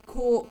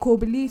 core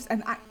beliefs,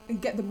 and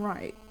get them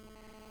right.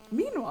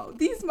 Meanwhile,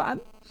 these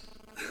man.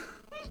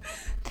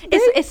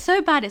 It's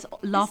so bad, it's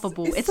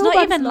laughable. It's so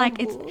not even like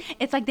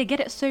it's like they get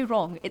it so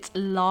wrong. It's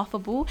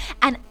laughable.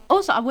 And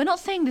also, we're not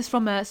saying this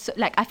from a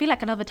like. I feel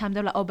like another time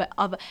they're like, oh, but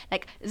other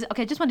like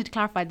okay. Just wanted to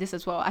clarify this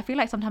as well. I feel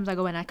like sometimes I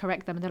go and I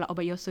correct them and they're like, oh,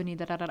 but you're Sunni.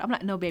 Da, da, da. I'm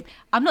like, no, babe.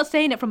 I'm not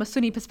saying it from a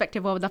Sunni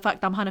perspective or the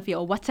fact that I'm Hanafi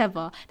or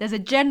whatever. There's a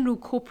general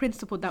core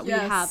principle that we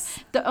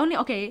have. The only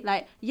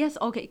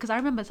because I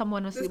remember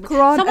someone was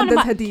Quran and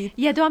there's Hadith.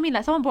 Yeah, do I mean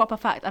like someone brought up a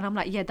fact and I'm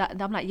like,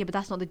 but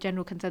that's not the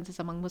general consensus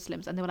among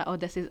Muslims. And they were like, oh,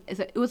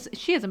 it was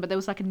Shiism, but there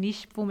was like a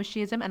niche form of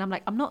Shiism, and I'm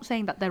like, I'm not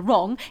saying that they're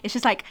wrong. It's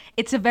just like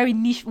it's a very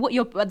niche.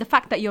 The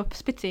fact that you're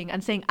spitting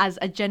and saying as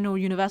a general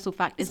universal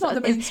fact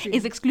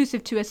is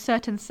exclusive to a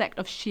certain sect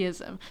of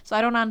Shiism. So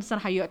I don't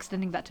understand how you're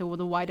extending that to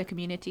the wider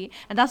community.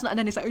 And that's not. And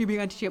then it's like, oh, you're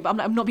being anti-Shia, but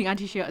I'm not being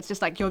anti-Shia. It's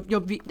just like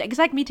it's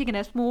like me taking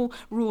a small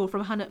rule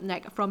from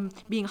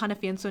being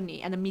Hanafi and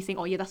Sunni, and then me saying,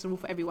 oh yeah, that's the rule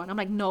for everyone. I'm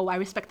like, no, I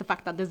respect the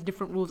fact that there's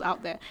different rules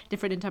out there,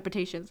 different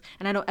interpretations,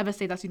 and I don't ever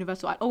say that's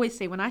universal. I always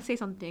say when I say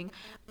something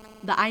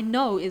that I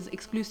know is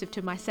exclusive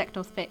to my sect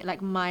of faith,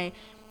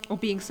 or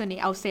being Sunni,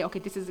 I'll say, okay,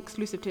 this is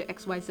exclusive to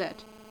XYZ. Do you know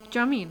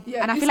what I mean?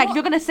 Yeah, and I feel like if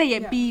you're gonna say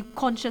it, be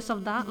conscious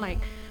of that. Like,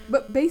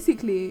 but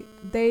basically,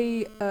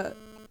 they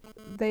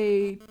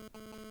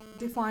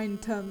define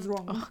terms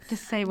wrong. Oh,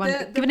 just say one.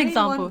 Give an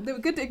example. The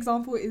good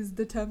example is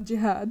the term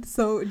jihad.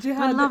 So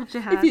jihad. I love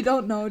jihad. If you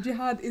don't know,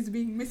 jihad is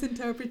being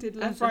misinterpreted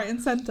left, right, and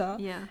center.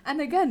 Yeah.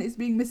 And again, it's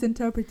being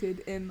misinterpreted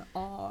in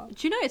our.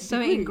 Do you know it's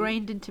degree. So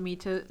ingrained into me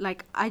to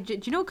like do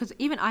you know, because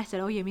even I said,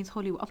 oh yeah, it means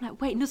holy war. I'm like,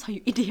 wait, no, so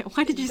you idiot.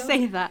 Why did you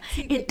say that?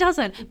 It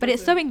doesn't. But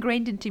it's so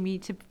ingrained into me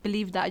to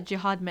believe that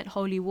jihad meant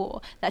holy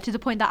war that to the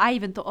point that I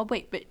even thought, oh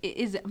wait, but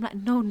is it? I'm like,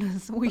 no,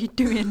 what are you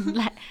doing?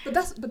 Like. But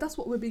that's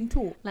what we're being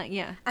taught. Like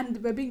yeah.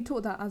 And we're being taught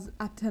that as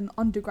at an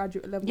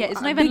undergraduate level. Yeah, it's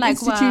not even like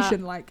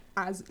institution like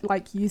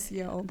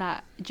UCL.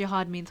 That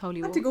jihad means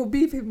holy war. I had to go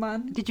beef him,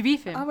 man. Did you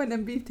beef him? I went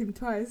and beefed him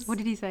twice. What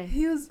did he say?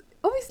 He was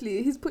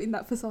obviously he's putting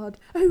that facade.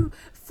 Oh,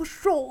 for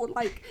sure,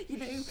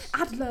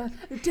 Adler,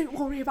 don't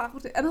worry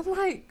about it. And I'm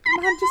like,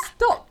 man, just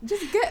stop.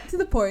 Just get to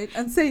the point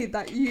and say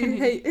that you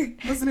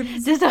hate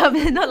Muslims. Just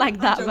not like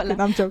that, joking, but like,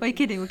 I'm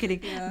joking. We're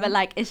kidding. Yeah. But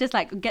like, it's just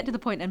like get to the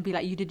point and be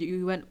like,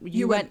 you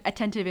weren't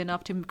attentive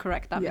enough to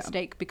correct that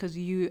mistake because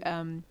you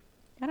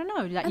I don't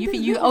know, like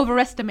you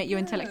overestimate your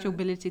intellectual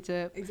ability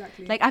to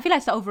exactly. Like I feel like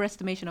it's the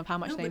overestimation of how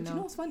much they know. Do you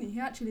know what's funny? He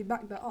actually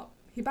backed that up.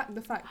 He backed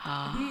the fact.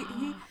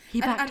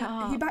 He backed it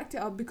up. He backed it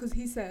up because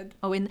he said.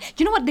 Do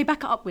you know what they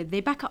back it up with?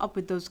 They back it up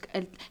with those.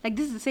 Like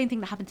this is the same thing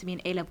that happened to me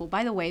in A level.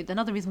 By the way,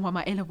 another reason why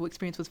my A level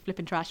experience was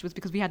flipping trash was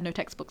because we had no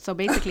textbooks. So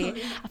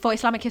basically, for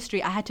Islamic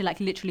history, I had to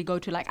like literally go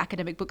to like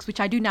academic books, which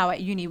I do now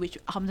at uni. Which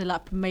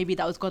alhamdulillah, maybe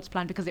that was God's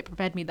plan because it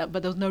prepared me that.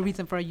 But there was no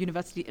reason for a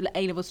university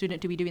A level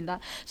student to be doing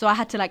that. So I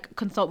had to like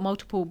consult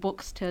multiple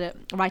books to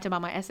write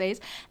about my essays,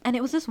 and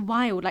it was just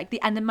wild.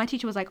 And then my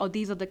teacher was like, "Oh,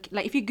 these are the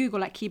like if you Google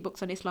like key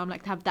books on Islam,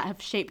 like have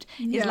shaped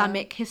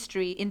Islamic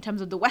history in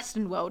terms of the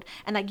Western world."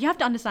 And like you have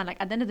to understand, like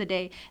at the end of the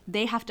day,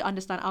 they have to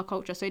understand our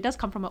culture. So it does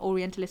come from an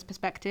Orientalist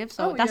perspective.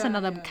 So that's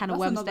another kind of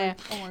worms there.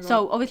 Oh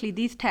so obviously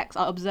these texts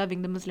are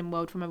observing the Muslim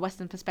world from a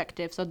Western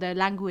perspective. So the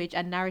language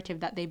and narrative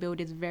that they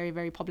build is very,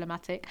 very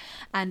problematic.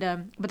 And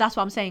but that's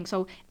what I'm saying.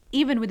 So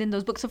even within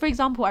those books. So for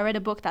example, I read a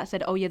book that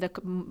said, oh yeah, the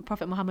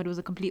Prophet Muhammad was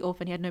a complete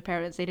orphan. He had no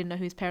parents. They didn't know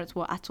who his parents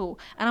were at all.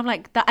 And I'm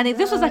like, that. And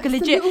this was like a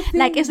legit,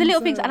 like it's the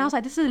little things. And I was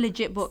like, this is a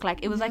legit book.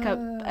 Like it was like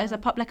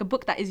a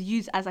book that is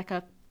used as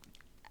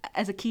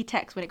a key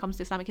text when it comes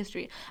to Islamic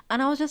history.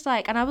 And I was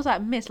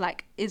like, miss,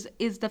 like,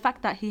 is the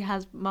fact that he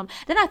has mum.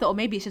 Then I thought, oh,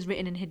 maybe it's just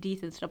written in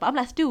hadith and stuff. But I'm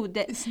like, still,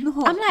 it's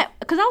not. I'm like,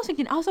 because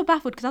I was so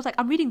baffled because I was like,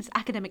 I'm reading this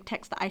academic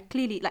text that I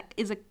clearly like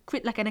is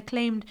an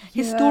acclaimed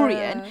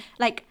historian,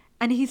 like.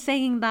 And he's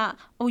saying that,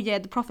 oh yeah,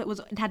 the Prophet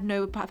had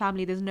no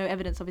family. There's no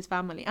evidence of his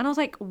family. And I was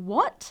like,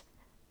 what?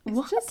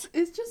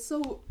 It's just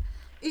so.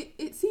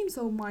 It seems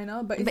so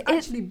minor, but it's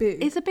actually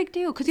big. It's a big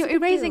deal because you're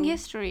erasing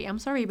history. I'm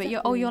sorry, but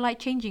you're like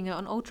changing it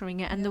and altering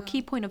it. And the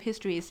key point of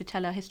history is to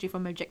tell a history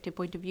from an objective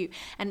point of view.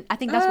 And I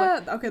think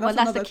that's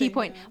that's the key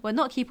point. Yeah. Well,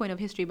 not key point of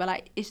history, but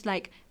like it's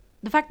like.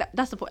 The fact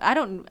that's the point. I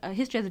don't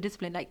history as a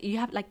discipline. Like you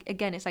have like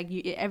again, it's like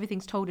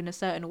everything's told in a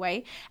certain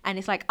way, and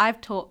it's like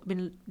I've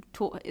been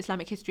taught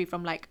Islamic history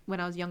from like when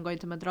I was young, going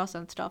to madrasa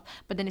and stuff.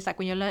 But then it's like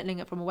when you're learning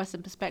it from a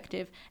Western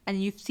perspective,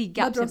 and you see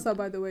gaps. Madrasa,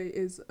 by the way,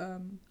 is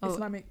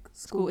Islamic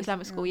school.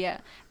 Islamic school, yeah.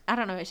 I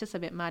don't know. It's just a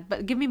bit mad.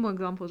 But give me more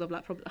examples of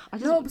like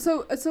problems.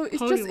 So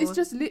it's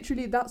just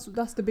literally that's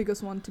the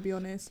biggest one, to be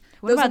honest.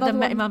 What about the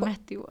Imam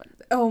Mahdi one?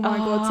 Oh my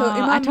god! So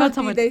Imam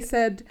Mahdi, they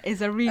said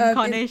is a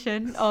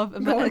reincarnation of.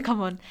 But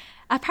come on.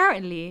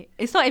 Apparently,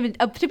 it's not even.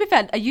 To be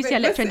fair, a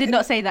UCL lecturer did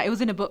not say that. It was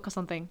in a book or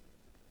something.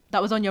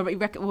 That was on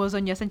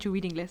your central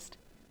reading list.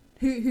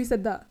 Who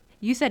said that?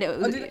 You said it.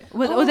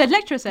 Was a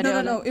lecturer said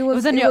it? No. It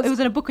was in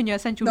a book on your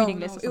essential reading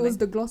list. No, it was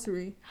the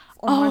glossary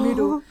on my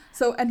Moodle.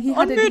 So, and he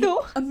had it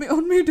on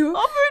Moodle,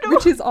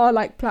 which is our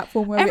like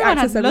platform where everyone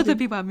we access has lots everything. of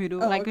people have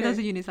Moodle. Lots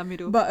of unis have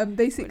Moodle. But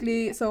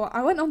basically, so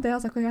I went on there. I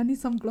was like, okay, I need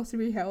some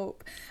glossary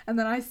help. And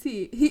then I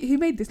see he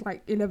made this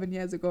like 11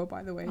 years ago,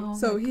 by the way.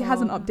 So he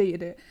hasn't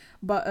updated it.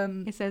 But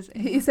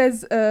he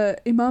says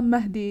Imam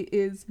Mahdi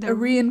is a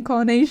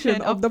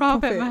reincarnation of the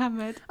Prophet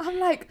Muhammad. I'm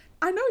like,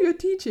 I know you're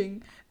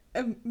teaching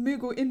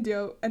Mughal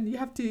India and you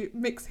have to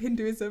mix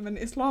Hinduism and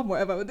Islam,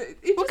 whatever. What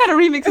kind of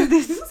remix is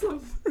this?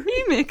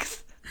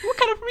 Remix? What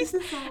kind of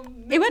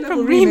remix? It went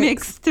from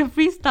remix to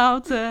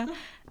freestyle to...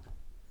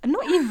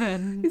 Not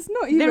even. It's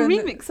not even. They're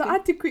remixing. So I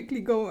had to quickly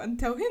go and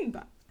tell him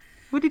that.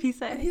 What did he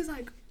say? And he's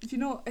like, you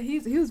know, he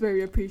was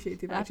very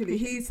appreciative, actually.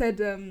 He said,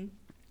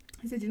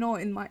 you know,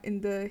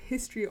 in the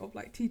history of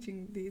like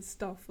teaching these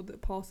stuff for the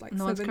past like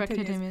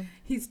 7-10 years,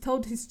 he's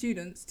told his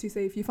students to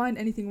say, if you find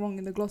anything wrong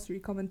in the glossary,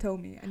 come and tell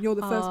me, and you're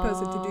the first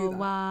person to do that.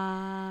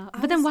 Wow!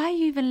 But then why are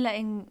you even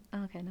letting?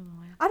 Okay, never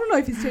mind. I don't know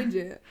if he's changed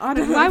it. I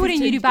don't know. Why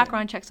wouldn't you do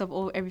background checks of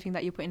everything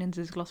that you're putting into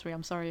this glossary?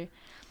 I'm sorry.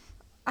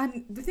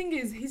 And the thing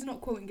is, he's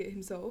not quoting it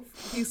himself.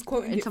 He's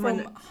quoting it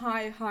from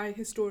high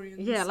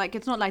historians. Yeah, like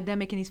it's not like they're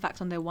making these facts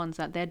on their ones,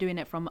 that they're doing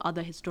it from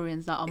other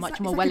historians that are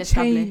much more like well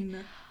established.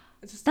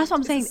 That's what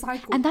I'm saying.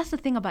 And that's the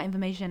thing about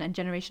information and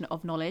generation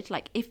of knowledge.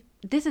 Like, if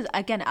this is,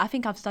 again, I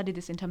think I've studied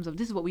this in terms of,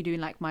 this is what we do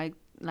in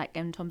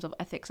in terms of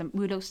ethics, and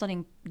we were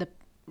studying the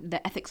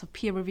ethics of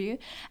peer review.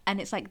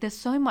 And it's like, there's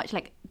so much,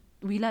 like,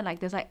 we learn like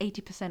there's like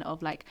 80%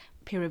 of like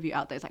peer review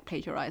out there is like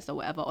plagiarized or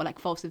whatever, or like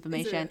false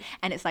information,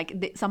 and it's like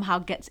it somehow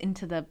gets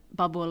into the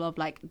bubble of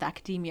like the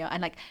academia,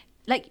 and like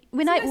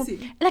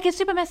it's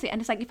super messy.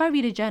 And it's like, if I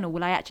read a journal,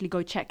 will I actually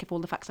go check if all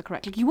the facts are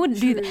correct? Like, you wouldn't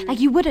do that. Like,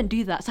 you wouldn't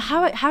do that. So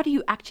how do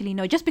you actually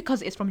know? Just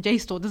because it's from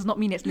JSTOR does not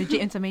mean it's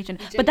legit information.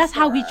 But that's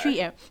how we treat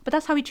it. Do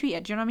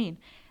you know what I mean?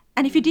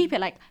 And if you deep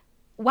it, like,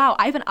 wow,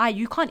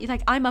 you can't. It's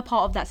like, I'm a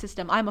part of that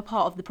system. I'm a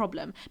part of the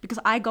problem, because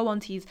I go on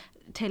to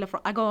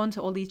I go on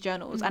to all these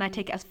journals and I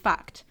take it as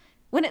fact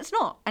when it's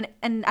not,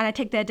 and I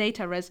take their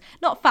data as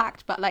not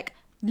fact, but like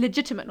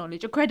legitimate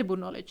knowledge or credible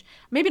knowledge.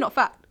 Maybe not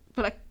fact,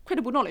 but like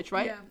credible knowledge,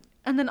 right? Yeah.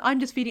 And then I'm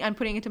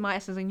putting it into my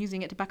essays and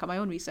using it to back up my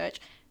own research.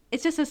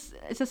 It's just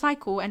it's a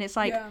cycle, and it's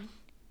like,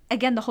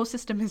 again, the whole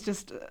system is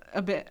just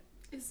a bit.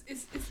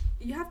 It's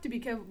you have to be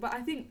careful, but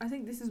I think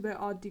this is where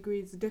our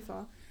degrees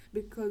differ,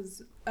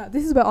 because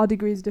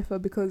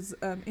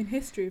in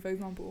history, for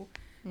example,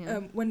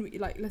 when we,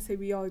 like, let's say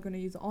we are going to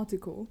use an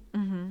article,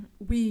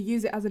 we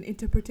use it as an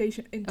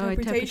interpretation of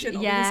the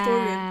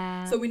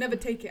historian, so we never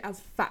take it as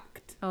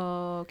fact.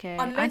 Oh, okay.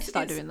 Unless I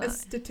start doing that. A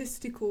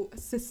statistical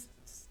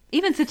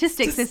even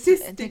statistics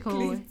is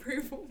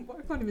provable.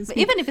 But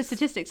even if it's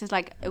statistics, it's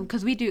like,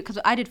 because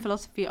I did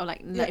philosophy or like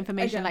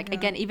information,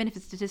 again, even if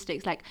it's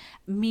statistics, like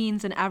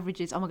means and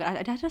averages. Oh my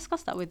god, I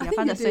discussed that with you. I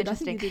found that so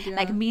interesting.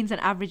 Like, means and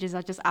averages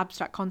are just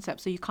abstract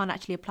concepts, so you can't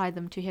actually apply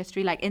them to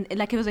history. Like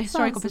it was a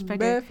historical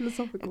perspective.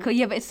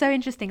 Yeah, but it's so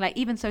interesting. Like,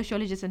 even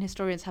sociologists and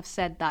historians have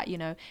said that, you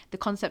know, the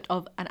concept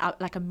of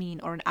like a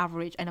mean or an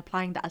average, and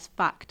applying that as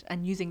fact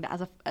and using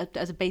that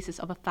as a basis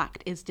of a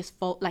fact is just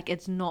like,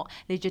 it's not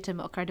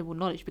legitimate or credible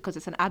knowledge, because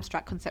it's an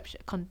abstract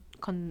conception.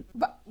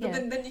 But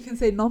then you can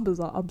say numbers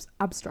are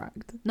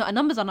abstract. No,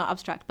 numbers are not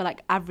abstract, but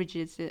like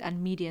averages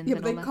and medians. Yeah,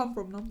 but they come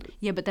from numbers.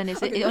 Yeah, but then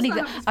it's only.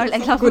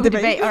 Let's have a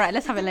debate. All right,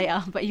 let's have it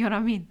later. But you know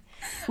what I mean.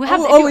 I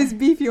will always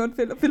beef you on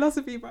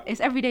philosophy, bro.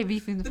 It's everyday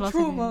beefing the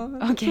philosophy.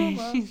 Trauma. Okay,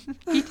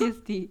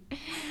 PTSD.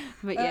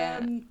 But yeah.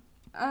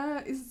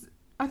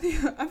 I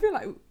feel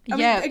like, I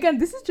mean, again,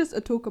 this is just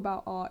a talk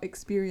about our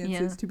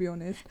experiences, to be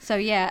honest. So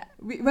yeah,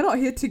 we're not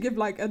here to give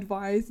like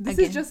advice. This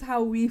is just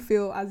how we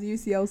feel as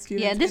UCL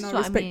students in our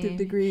respective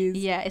degrees.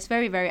 Yeah, it's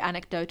very, very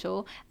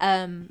anecdotal.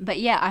 But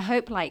yeah, I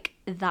hope like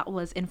that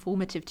was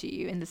informative to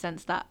you, in the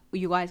sense that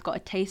you guys got a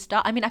taster.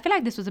 I mean, I feel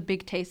like this was a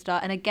big taster,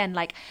 and again,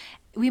 like,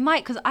 we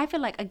might, because I feel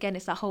like, again,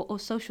 it's that whole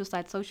social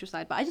side,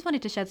 but I just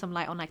wanted to shed some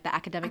light on like the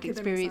academic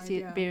experience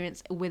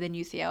within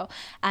UCL.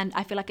 And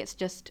I feel like it's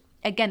just,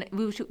 again,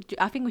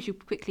 I think we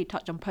should quickly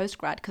touch on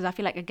postgrad, because I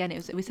feel like, again,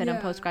 we said on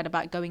postgrad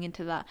about going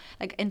into that,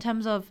 like, in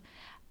terms of,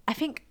 I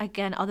think,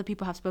 again, other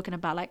people have spoken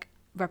about like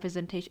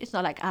representation. It's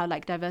not like how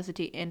like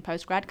diversity in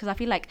postgrad, because I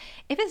feel like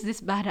if it's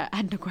this bad at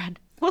undergrad,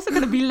 what's it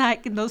going to be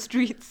like in those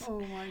streets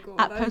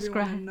at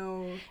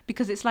postgrad?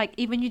 Because it's like,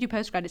 even you do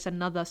postgrad, it's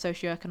another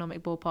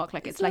socioeconomic ballpark.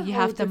 Like, it's like you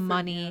have the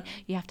money,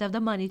 you have to have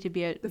the money to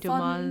be a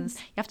demands,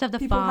 you have to have the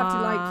people fun, have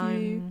to like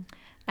you,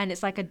 and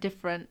it's like a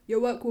different. Your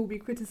work will be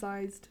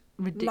criticized.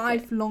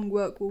 Lifelong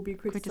work will be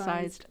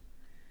criticized.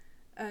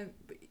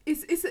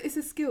 It's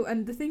a skill,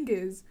 and the thing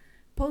is,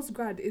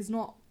 postgrad is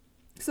not.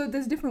 So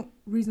there's different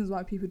reasons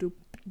why people do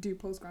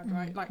postgrad,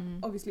 right? Like,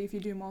 obviously, if you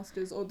do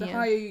masters or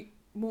the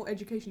more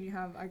education you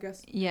have, I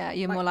guess. Yeah,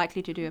 you're like, more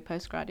likely to do a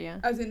postgrad,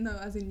 As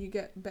in you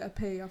get better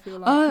pay, I feel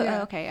like.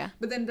 Okay, yeah.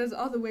 But then there's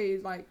other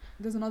ways, like,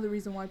 there's another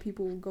reason why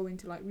people go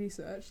into, like,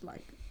 research,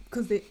 like,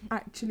 because they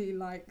actually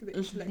like the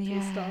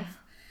intellectual stuff.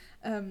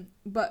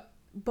 But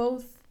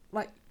both,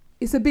 like,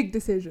 it's a big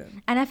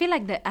decision. And I feel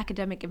like the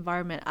academic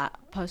environment at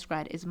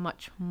postgrad is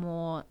much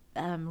more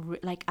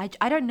like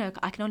I don't know,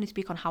 I can only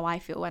speak on how I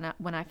feel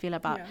when I feel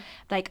about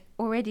like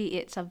already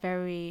it's a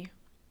very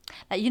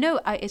like, you know,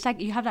 it's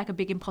like you have like a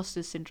big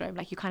imposter syndrome.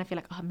 Like you kind of feel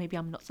like, oh, maybe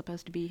I'm not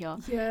supposed to be here.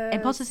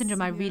 Imposter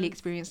syndrome, I really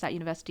experienced at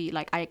university.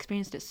 Like I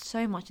experienced it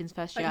so much in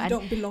first year. Like you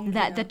don't belong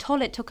that here. The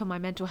toll it took on my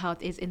mental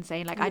health is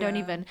insane. Like I don't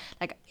even,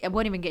 like I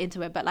won't even get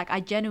into it. But like I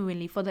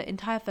genuinely, for the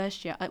entire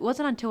first year, it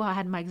wasn't until I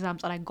had my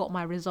exams and I got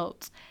my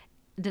results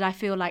did I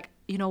feel like,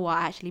 you know what,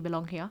 I actually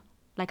belong here.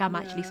 Like I'm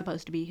actually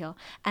supposed to be here.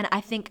 And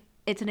I think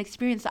it's an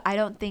experience that I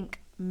don't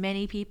think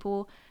many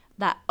people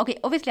that, okay,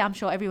 obviously I'm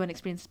sure everyone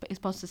experiences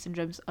imposter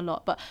syndromes a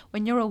lot, but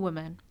when you're a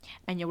woman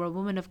and you're a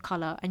woman of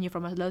color and you're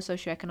from a low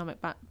socioeconomic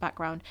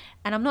background,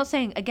 and I'm not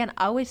saying, again,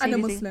 I always say and a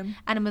Muslim,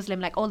 and a Muslim,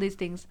 like all these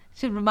things,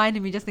 she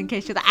reminded me just in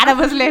case she's like, and a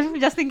Muslim,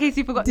 just in case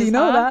you forgot. Do you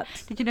know that?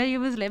 Did you know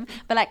you're Muslim?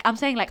 But like I'm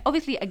saying, like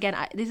obviously, again,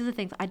 these are the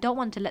things I don't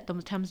want to let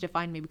those terms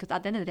define me, because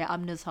at the end of the day,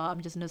 I'm Nuzha,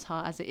 I'm just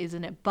Nuzha as it is,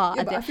 isn't it?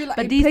 But I feel like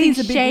but these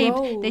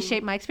things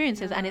shape my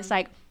experiences, and it's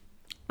like,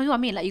 you know what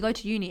I mean? Like you go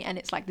to uni and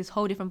it's like this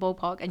whole different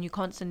ballpark, and you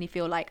constantly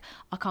feel like,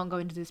 I can't go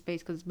into this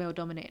space because it's male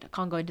dominated. I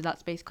can't go into that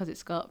space because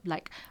it's got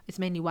like, it's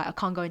mainly white. I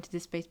can't go into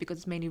this space because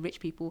it's mainly rich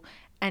people.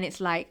 And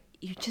it's like,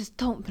 you just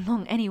don't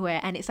belong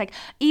anywhere. And it's like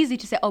easy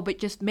to say, oh, but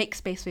just make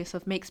space for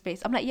yourself, make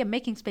space. I'm like, yeah,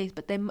 making space,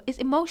 but then it's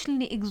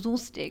emotionally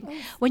exhausting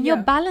when you're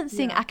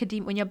balancing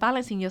academia, when you're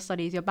balancing your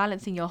studies, you're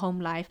balancing your home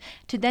life,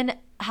 to then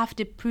have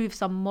to prove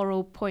some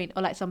moral point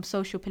or like some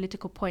social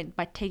political point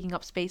by taking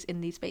up space in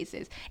these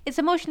spaces. It's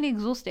emotionally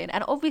exhausting.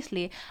 And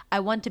obviously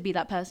I want to be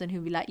that person who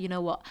be like, you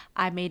know what,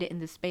 I made it in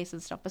this space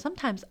and stuff, but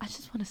sometimes I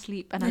just want to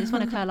sleep and I just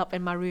want to curl up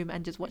in my room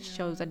and just watch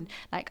shows and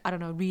like, I don't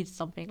know, read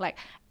something. Like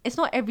it's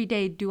not every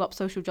day do up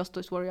social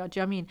justice warrior, do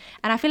you know what I mean?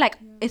 And I feel like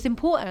it's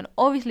important,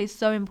 obviously it's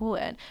so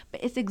important,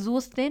 but it's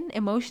exhausting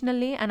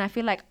emotionally. And I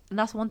feel like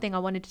that's one thing I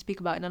wanted to speak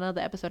about in another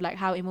episode, like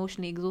how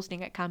emotionally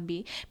exhausting it can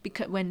be,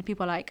 because when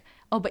people are like,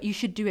 oh, but you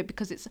should do it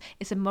because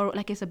it's a moral,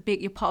 like it's a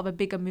big, you're part of a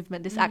bigger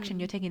movement, this action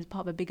you're taking is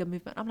part of a bigger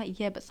movement. I'm like,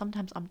 yeah, but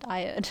sometimes I'm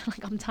tired.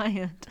 Like I'm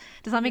tired.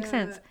 Does that make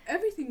sense?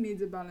 Everything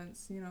needs a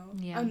balance, you know.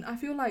 And I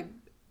feel like,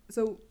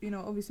 so, you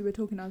know, obviously we're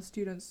talking as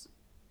students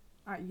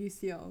at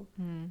UCL.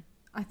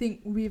 I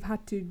think we've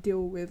had to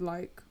deal with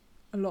like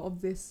a lot of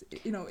this,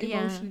 you know,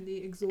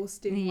 emotionally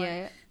exhausting,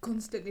 like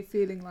constantly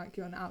feeling like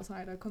you're an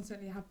outsider,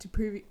 constantly have to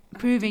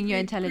proving your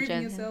intelligence,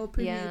 proving yourself,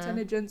 proving your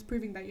intelligence,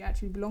 proving that you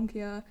actually belong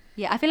here.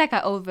 I feel like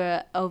I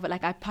over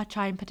like I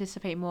try and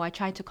participate more. I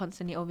try to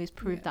constantly always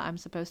prove that I'm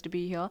supposed to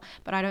be here,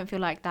 but I don't feel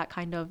like that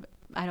kind of,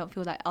 I don't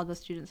feel like other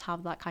students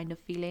have that kind of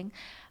feeling.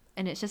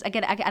 And it's just,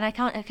 again, and I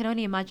can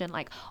only imagine,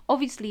 like,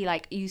 obviously,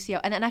 like,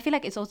 UCL, and I feel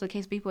like it's also the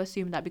case, people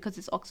assume that because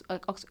it's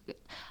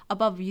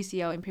above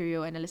UCL,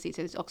 Imperial, and LSE,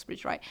 so it's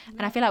Oxbridge, right?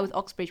 And I feel like with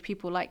Oxbridge,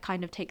 people, like,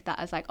 kind of take that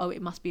as, like, oh,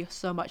 it must be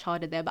so much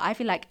harder there. But I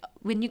feel like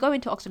when you go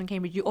into Oxford and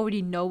Cambridge, you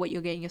already know what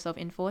you're getting yourself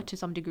in for to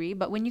some degree.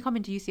 But when you come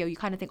into UCL, you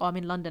kind of think, oh, I'm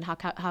in London,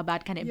 how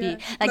bad can it be?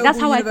 Like,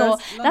 that's how I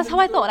thought. That's how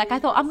I thought. Like, I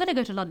thought, I'm going to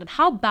go to London.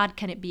 How bad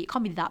can it be? It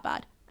can't be that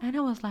bad. And I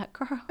was like,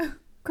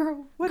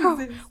 girl, what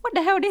is this? What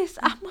the hell is this?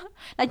 Like, do you know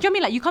what I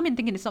mean? Like, you come in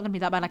thinking it's not going to be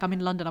that bad. Like, I'm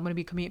in London, I'm going to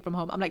be commuting from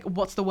home. I'm like,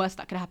 what's the worst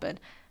that could happen?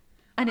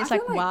 And it's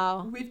like,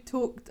 wow. We've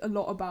talked a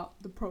lot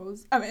about the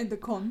pros, I mean, the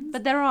cons.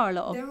 But there are a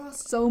lot of... There are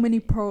so many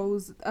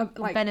pros.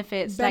 Like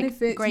benefits, like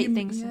great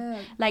things.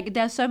 Yeah. Like,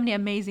 there's so many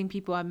amazing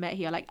people I've met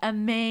here. Like,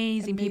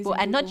 amazing people.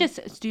 And not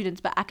just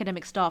students, but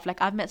academic staff. Like,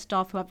 I've met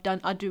staff who are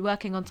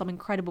working on some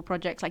incredible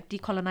projects, like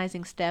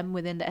decolonizing STEM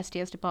within the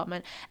STS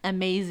department.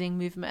 Amazing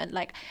movement.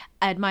 Like,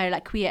 I admire,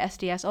 like, queer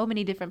STS. So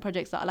many different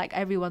projects that, like,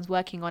 everyone's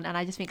working on. And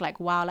I just think, like,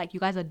 wow, like, you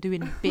guys are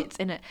doing bits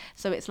in it.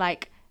 So it's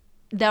like...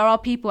 There are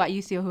people at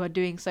UCL who are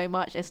doing so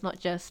much. It's not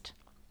just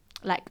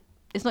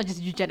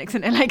eugenics,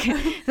 in it. Like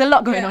there's a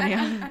lot going on here.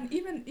 And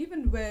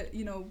even where,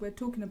 you know, we're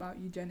talking about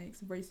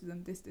eugenics,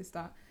 racism, this,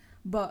 that,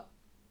 but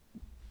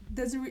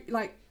there's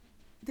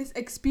this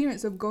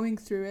experience of going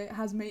through it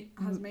has made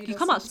you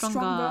come out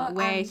stronger,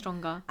 way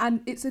stronger.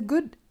 And it's a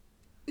good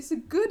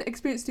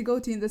experience to go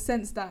to, in the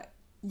sense that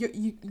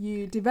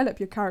you develop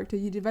your character,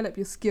 you develop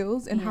your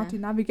skills and how to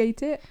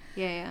navigate it.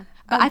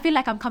 But I feel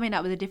like I'm coming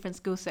out with a different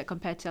skill set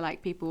compared to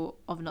like people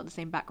of not the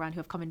same background who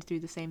have come in through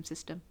the same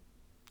system.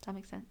 Does that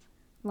make sense?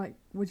 Like,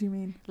 what do you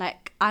mean?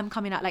 Like, I'm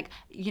coming out, like,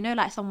 you know,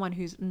 like someone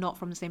who's not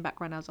from the same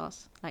background as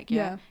us. Like,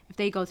 if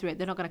they go through it,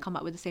 they're not going to come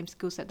up with the same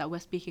skill set that we're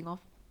speaking of.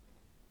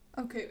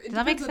 Okay, does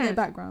that make sense? Their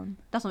background.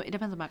 It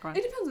depends on background.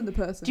 It depends on the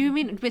person. Do you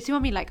mean? But see what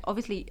I mean? Like,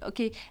 obviously,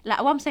 okay.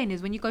 Like, what I'm saying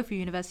is, when you go through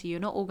university,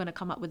 you're not all gonna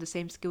come up with the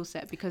same skill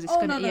set, because it's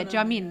gonna. Do you know what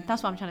I mean?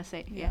 That's what I'm trying to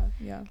say.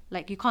 Yeah.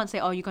 Like, you can't say,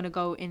 oh, you're gonna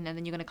go in and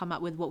then you're gonna come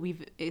up with what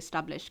we've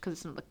established, because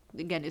it's not.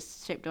 Again,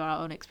 it's shaped by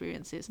our own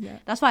experiences. Yeah.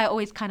 That's why I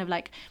always kind of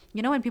like,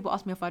 you know, when people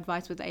ask me for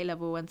advice with A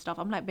level and stuff,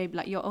 I'm like, babe,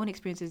 like, your own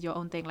experience is your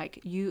own thing.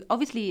 Like, you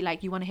obviously,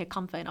 like, you want to hear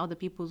comfort in other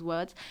people's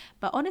words,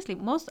 but honestly,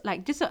 most,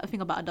 like, just a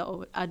thing about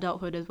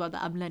adulthood as well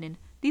that I'm learning.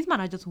 These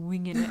men are just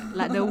winging it.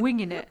 Like, they're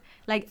winging it.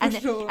 Like, and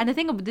the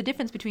thing of the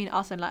difference between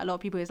us and like a lot of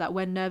people is that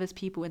we're nervous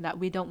people, in that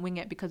we don't wing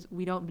it because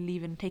we don't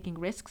believe in taking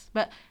risks.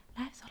 But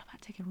life's all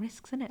about taking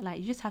risks, isn't it? Like,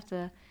 you just have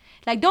to,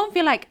 like, don't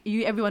feel like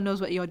everyone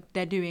knows what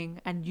they're doing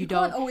and you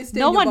don't. Can't always stay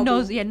No in your one bubble.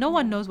 knows. Yeah, no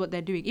one knows what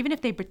they're doing. Even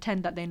if they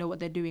pretend that they know what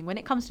they're doing, when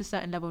it comes to a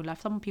certain level of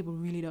life, some people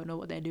really don't know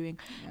what they're doing,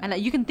 and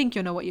like you can think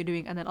you know what you're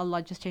doing, and then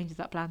Allah just changes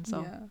that plan.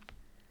 So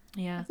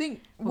yeah. I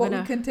think what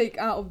we can take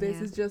out of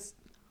this is just,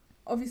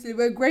 obviously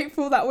we're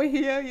grateful that we're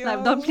here. You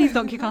know? Please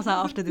don't kick us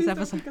out after this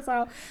episode. Don't kick us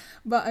out.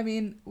 But I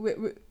mean, we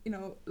you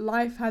know,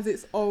 life has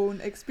its own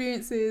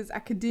experiences.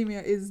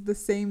 Academia is the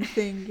same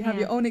thing. You have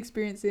your own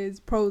experiences,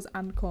 pros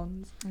and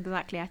cons.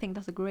 Exactly. I think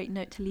that's a great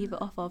note to leave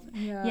it off of.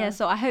 Yeah.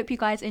 So I hope you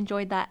guys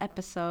enjoyed that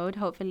episode.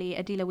 Hopefully,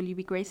 Adila, will you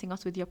be gracing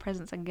us with your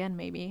presence again,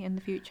 maybe in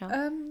the future?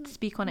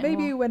 Speak on it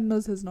maybe more. when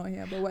Nuzha's not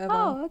here, but whatever.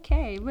 Oh,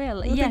 okay.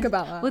 We'll think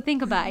about that. We'll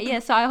think about it. Yeah.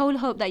 So I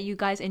hope that you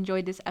guys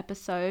enjoyed this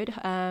episode.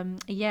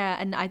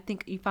 And I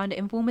think you found it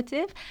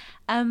informative.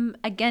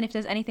 Again, if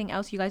there's anything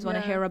else you guys want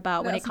to hear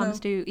about when it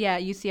comes to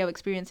UCL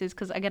experiences,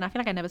 because again, I feel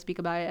like I never speak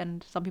about it,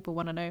 and some people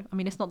want to know. I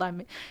mean, it's not that,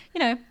 you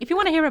know, if you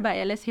want to hear about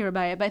it, let's hear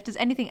about it. But if there's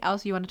anything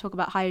else you want to talk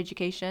about higher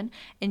education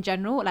in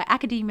general, like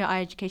academia,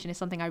 higher education is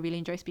something I really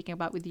enjoy speaking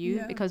about with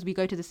you, because we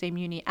go to the same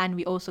uni and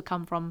we also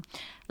come from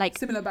like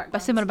similar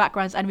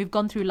backgrounds, and we've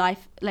gone through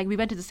life, like we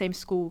went to the same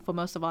school for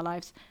most of our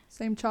lives,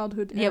 same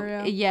childhood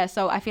area.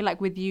 So I feel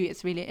like with you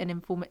it's really an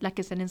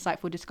it's an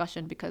insightful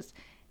discussion, because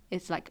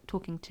it's like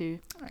talking to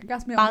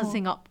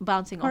bouncing off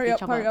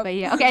each other. But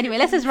yeah, okay, anyway,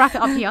 let's just wrap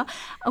it up here.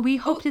 We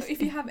hope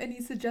if you have any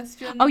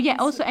suggestions.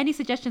 Also any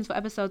suggestions for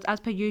episodes,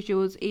 as per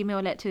usual,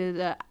 email it to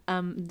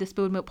the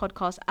spilled milk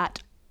podcast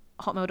at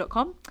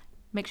hotmail.com.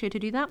 Make sure to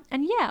do that,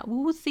 and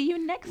we will see you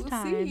next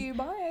time. See you.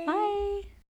 Bye.